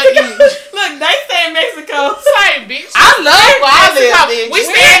all the way Mexico. east. Look, they stay in Mexico. Same, bitch. I love where I live, bitch. We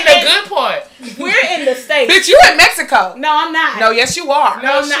stay in the good part. We're in the States. States. Bitch, you in Mexico. No, I'm not. No, yes, you are.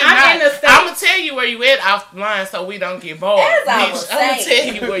 No, I'm in the States. I'm gonna tell you where you at offline so we don't get bored. As I was Bitch, I'm gonna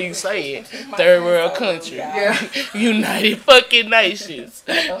saying. tell you where you say it. Third world country. Yeah. United fucking Nations.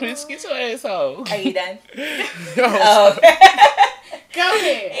 Bitch, get your asshole. Are you done? Oh. Go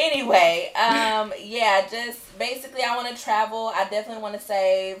ahead. Anyway, yeah, just basically I want to travel. I definitely want to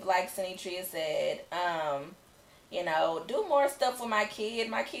save, like Sinitria said. You know, do more stuff with my kid.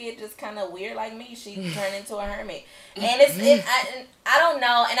 My kid just kind of weird like me. She turned into a hermit. And I don't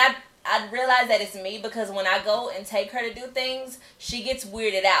know. And I realize that it's me because when I go and take her to do things, she gets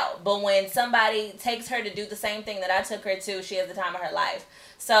weirded out. But when somebody takes her to do the same thing that I took her to, she has the time of her life.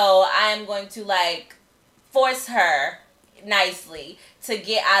 So I'm going to, like, force her nicely to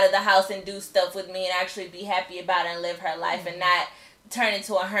get out of the house and do stuff with me and actually be happy about it and live her life and not turn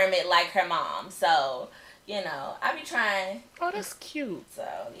into a hermit like her mom. So, you know, I be trying. Oh, that's cute. So,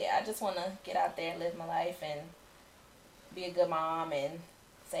 yeah, I just want to get out there and live my life and be a good mom and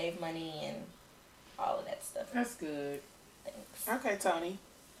save money and all of that stuff. That's good. Thanks. Okay, Tony.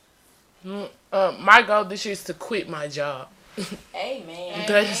 My goal this year is to quit my job. Amen.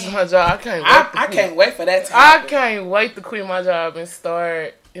 That is my job. I can't wait for that. I can't wait to quit my job and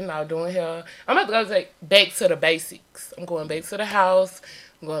start, you know, doing hair. I'm about to go back to the basics. I'm going back to the house.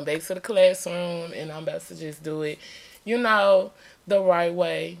 I'm going back to the classroom, and I'm about to just do it, you know, the right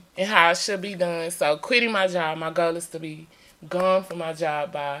way and how it should be done. So quitting my job, my goal is to be gone from my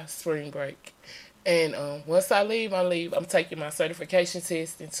job by spring break. And once I leave, I'm taking my certification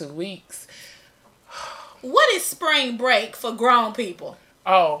test in 2 weeks. What is spring break for grown people?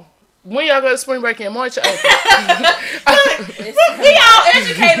 Oh, when y'all go to spring break in March? Okay. We all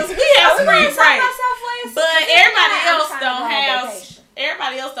educators. We have spring break, but everybody else don't have.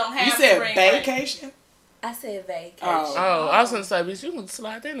 Everybody else don't have. You said spring vacation? Break. I said vacation. Oh, I was gonna say, bitch, you can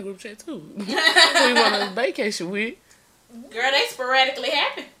slide that in the group chat too. Who you want on vacation with? Girl, they sporadically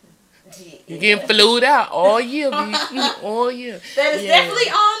happen. You getting flued out all year, bitch. All year. That is definitely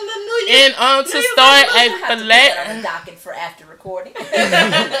on the New Year. And to start a flat on the docket for after recording.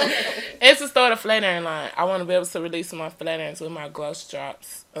 And to start a flat iron line, I want to be able to release my flat irons with my gloss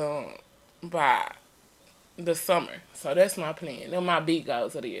drops by the summer. So that's my plan. They're my big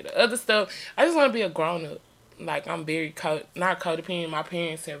goals of the year. The other stuff, I just want to be a grown up. Like, I'm very not codependent. My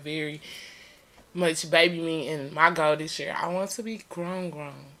parents have very much baby me, and my goal this year, I want to be grown.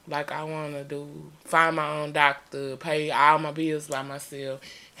 Like, I want to find my own doctor, pay all my bills by myself,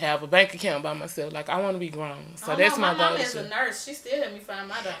 have a bank account by myself. Like, I want to be grown. So that's my goal. My mom is a nurse. She still helped me find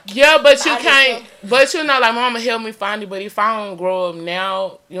my doctor. Yeah, but you can't. But you know, like, mama helped me find it. But if I don't grow up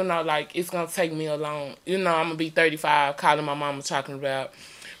now, you know, like, it's gonna take me a long. You know, I'm gonna be 35, calling my mama talking about,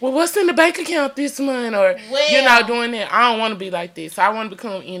 well, what's in the bank account this month, or you know, doing that. I don't want to be like this. I want to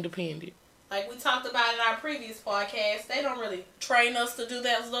become independent. Like we talked about in our previous podcast, they don't really train us to do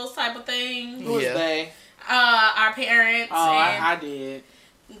those type of things. Who's they? Our parents. Oh, I did.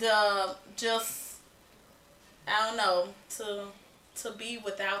 I don't know, to be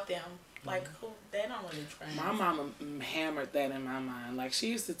without them. Like, they don't really train. My mama hammered that in my mind. Like, she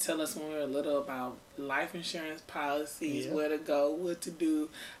used to tell us when we were little about life insurance policies, where to go, what to do,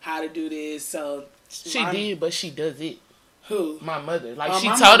 how to do this. So she did, but she does it. Who? My mother. Like, she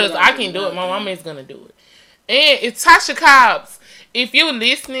told us I can do it. My mama is gonna do it. And it's Tasha Cobbs. If you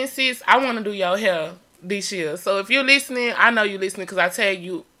listening, sis, I want to do your hair this year. So if you're listening, I know you're listening because I tag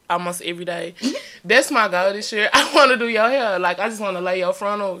you almost every day. That's my goal this year. I want to do your hair. Like, I just want to lay your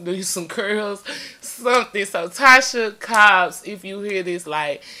frontal, do you some curls, something. So Tasha Cobbs, if you hear this,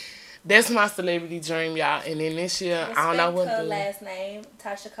 like, that's my celebrity dream, y'all. And then this year, I don't know what to do. Last name,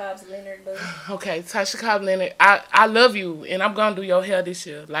 Tasha Cobbs Leonard. Okay, Tasha Cobbs Leonard. I love you, and I'm gonna do your hair this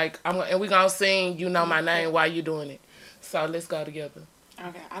year. Like, and we're gonna sing "You Know My Name" while you doing it. So let's go together.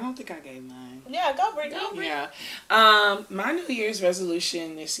 Okay, I don't think I gave mine. Yeah, go bring it. Yeah. My New Year's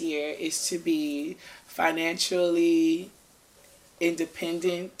resolution this year is to be financially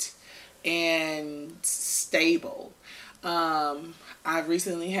independent and stable. I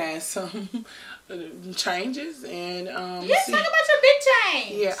recently had some changes, and talk about your big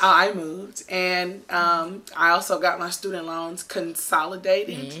change. Yeah, I moved, and I also got my student loans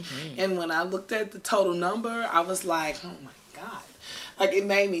consolidated. And when I looked at the total number, I was like, oh my god, like, it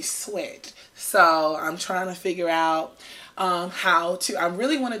made me sweat. So I'm trying to figure out how to. I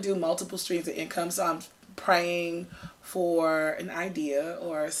really want to do multiple streams of income, so I'm praying for an idea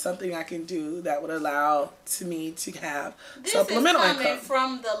or something I can do that would allow me to have supplemental income. This is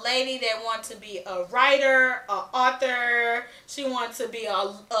coming from the lady that wants to be a writer, an author. She wants to be a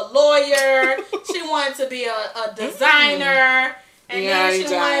lawyer. She wants to be a designer. And Yeah, then he she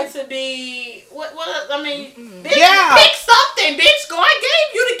died. wanted to be what? I mean, bitch, Yeah. pick something, bitch. God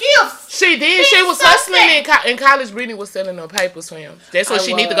gave you the gifts. She did. She was hustling in college. Brittany was selling her papers for him. That's what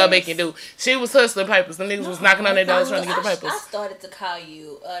she need to go back and do. She was hustling papers. The niggas was knocking on their doors trying to get the papers. I started to call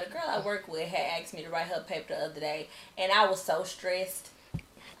you. The girl I work with had asked me to write her paper the other day, and I was so stressed.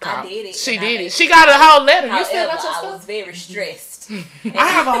 I did it. She did it. She got a whole letter. You still However, got your I stuff? was very stressed.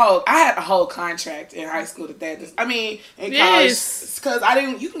 I had a whole contract in high school in college,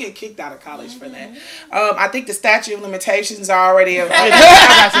 because you can get kicked out of college for that. I think the statute of limitations are already and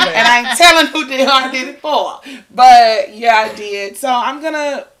I ain't telling who I did it for, but yeah, I did. So I'm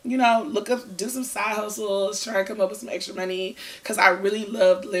gonna, do some side hustles, try and come up with some extra money, because I really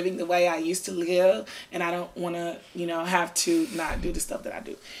loved living the way I used to live, and I don't want to, have to not do the stuff that I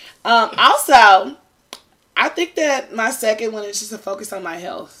do. Also, I think that my second one is just to focus on my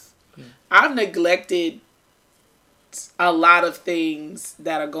health. I've neglected a lot of things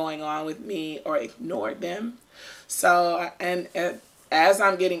that are going on with me or ignored them. So, and as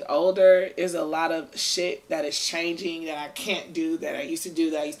I'm getting older, there's a lot of shit that is changing that I can't do, that I used to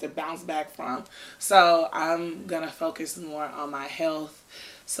do, that I used to bounce back from. So I'm going to focus more on my health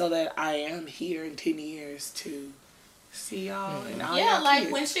so that I am here in 10 years to see y'all and all y'all like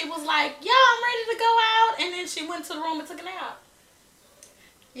kids. when she was like, "Yeah, I'm ready to go out," and then she went to the room and took a nap.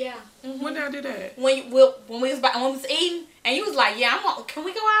 Yeah. Mm-hmm. When did I do that? When we was eating, and you was like, "Yeah, can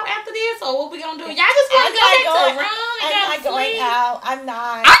we go out after this, or what we gonna do?" Y'all just want to go back to the room and I'm not going out. I'm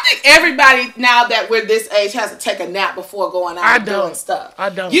not. I think everybody now that we're this age has to take a nap before going out and doing stuff. I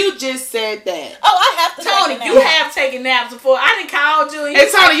don't. You just said that. Oh, I have to. Tony, take a you nap. have taken naps before. I done called you. And Hey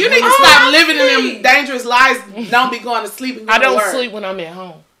Tony, you need to stop living in them sleep. dangerous lives. Don't be going to sleep and going I don't to work. sleep when I'm at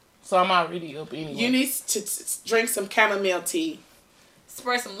home. So I'm already up anyway. You need to drink some chamomile tea.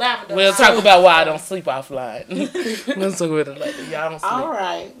 Spray some lavender. We'll talk about why I don't sleep offline. Let's talk about it later. Y'all don't sleep. All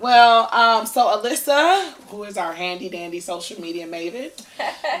right. Well, so Alyssa, who is our handy dandy social media maven,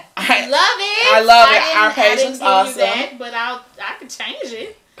 I love it. I love it. Our I page didn't looks give you awesome. that, but I could change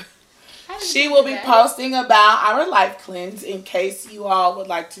it. She will be posting about our life cleanse in case you all would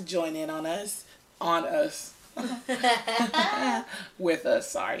like to join in on us. With us,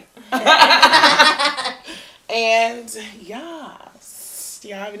 sorry. And yeah. Do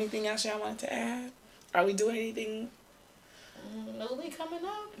y'all have anything else y'all wanted to add? Are we doing anything? Movie coming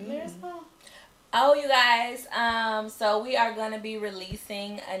up. There's no. Oh, you guys, so we are going to be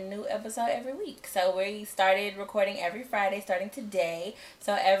releasing a new episode every week. So we started recording every Friday starting today.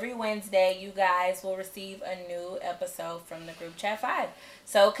 So every Wednesday, you guys will receive a new episode from the group chat 5.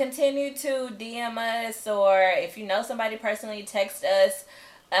 So continue to DM us, or if you know somebody personally, text us.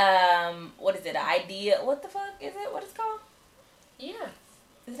 What is it? An idea? What the fuck is it? What it's called? Yeah.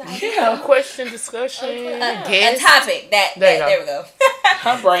 Yeah, question, discussion, a topic. There we go.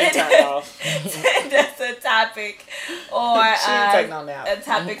 Her brain turned off. That's a topic. Or she didn't take no nap. a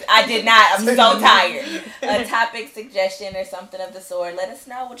topic. I did not. I'm so tired. A topic suggestion or something of the sort. Let us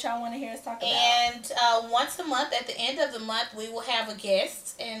know what y'all want to hear us talk about. And once a month, at the end of the month, we will have a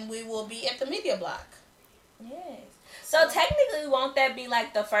guest, and we will be at the media block. Yes. So technically, won't that be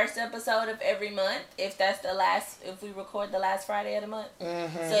like the first episode of every month? If we record the last Friday of the month,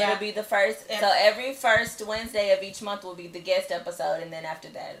 so it'll be the first. So every first Wednesday of each month will be the guest episode, and then after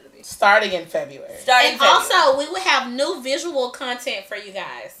that, it'll be starting in February. Also, we will have new visual content for you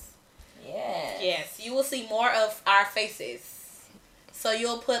guys. Yes, you will see more of our faces. So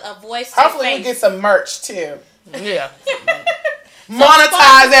you'll put a voice. Hopefully, we get some merch too. Yeah.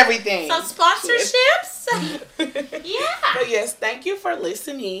 Monetize everything. Some sponsorships. Yeah. But yes, thank you for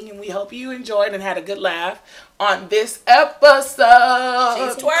listening, and we hope you enjoyed and had a good laugh on this episode.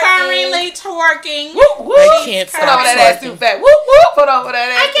 She's twerking. Currently twerking. Woo, woo. They can't Put over stop that ass twerking. too fat. Woo, woo. Put over that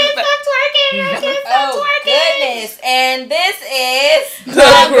ass I can't too fat. stop twerking. I can't stop Oh twerking. goodness! And this is The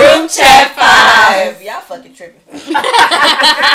Group Chat 5. Y'all fucking tripping.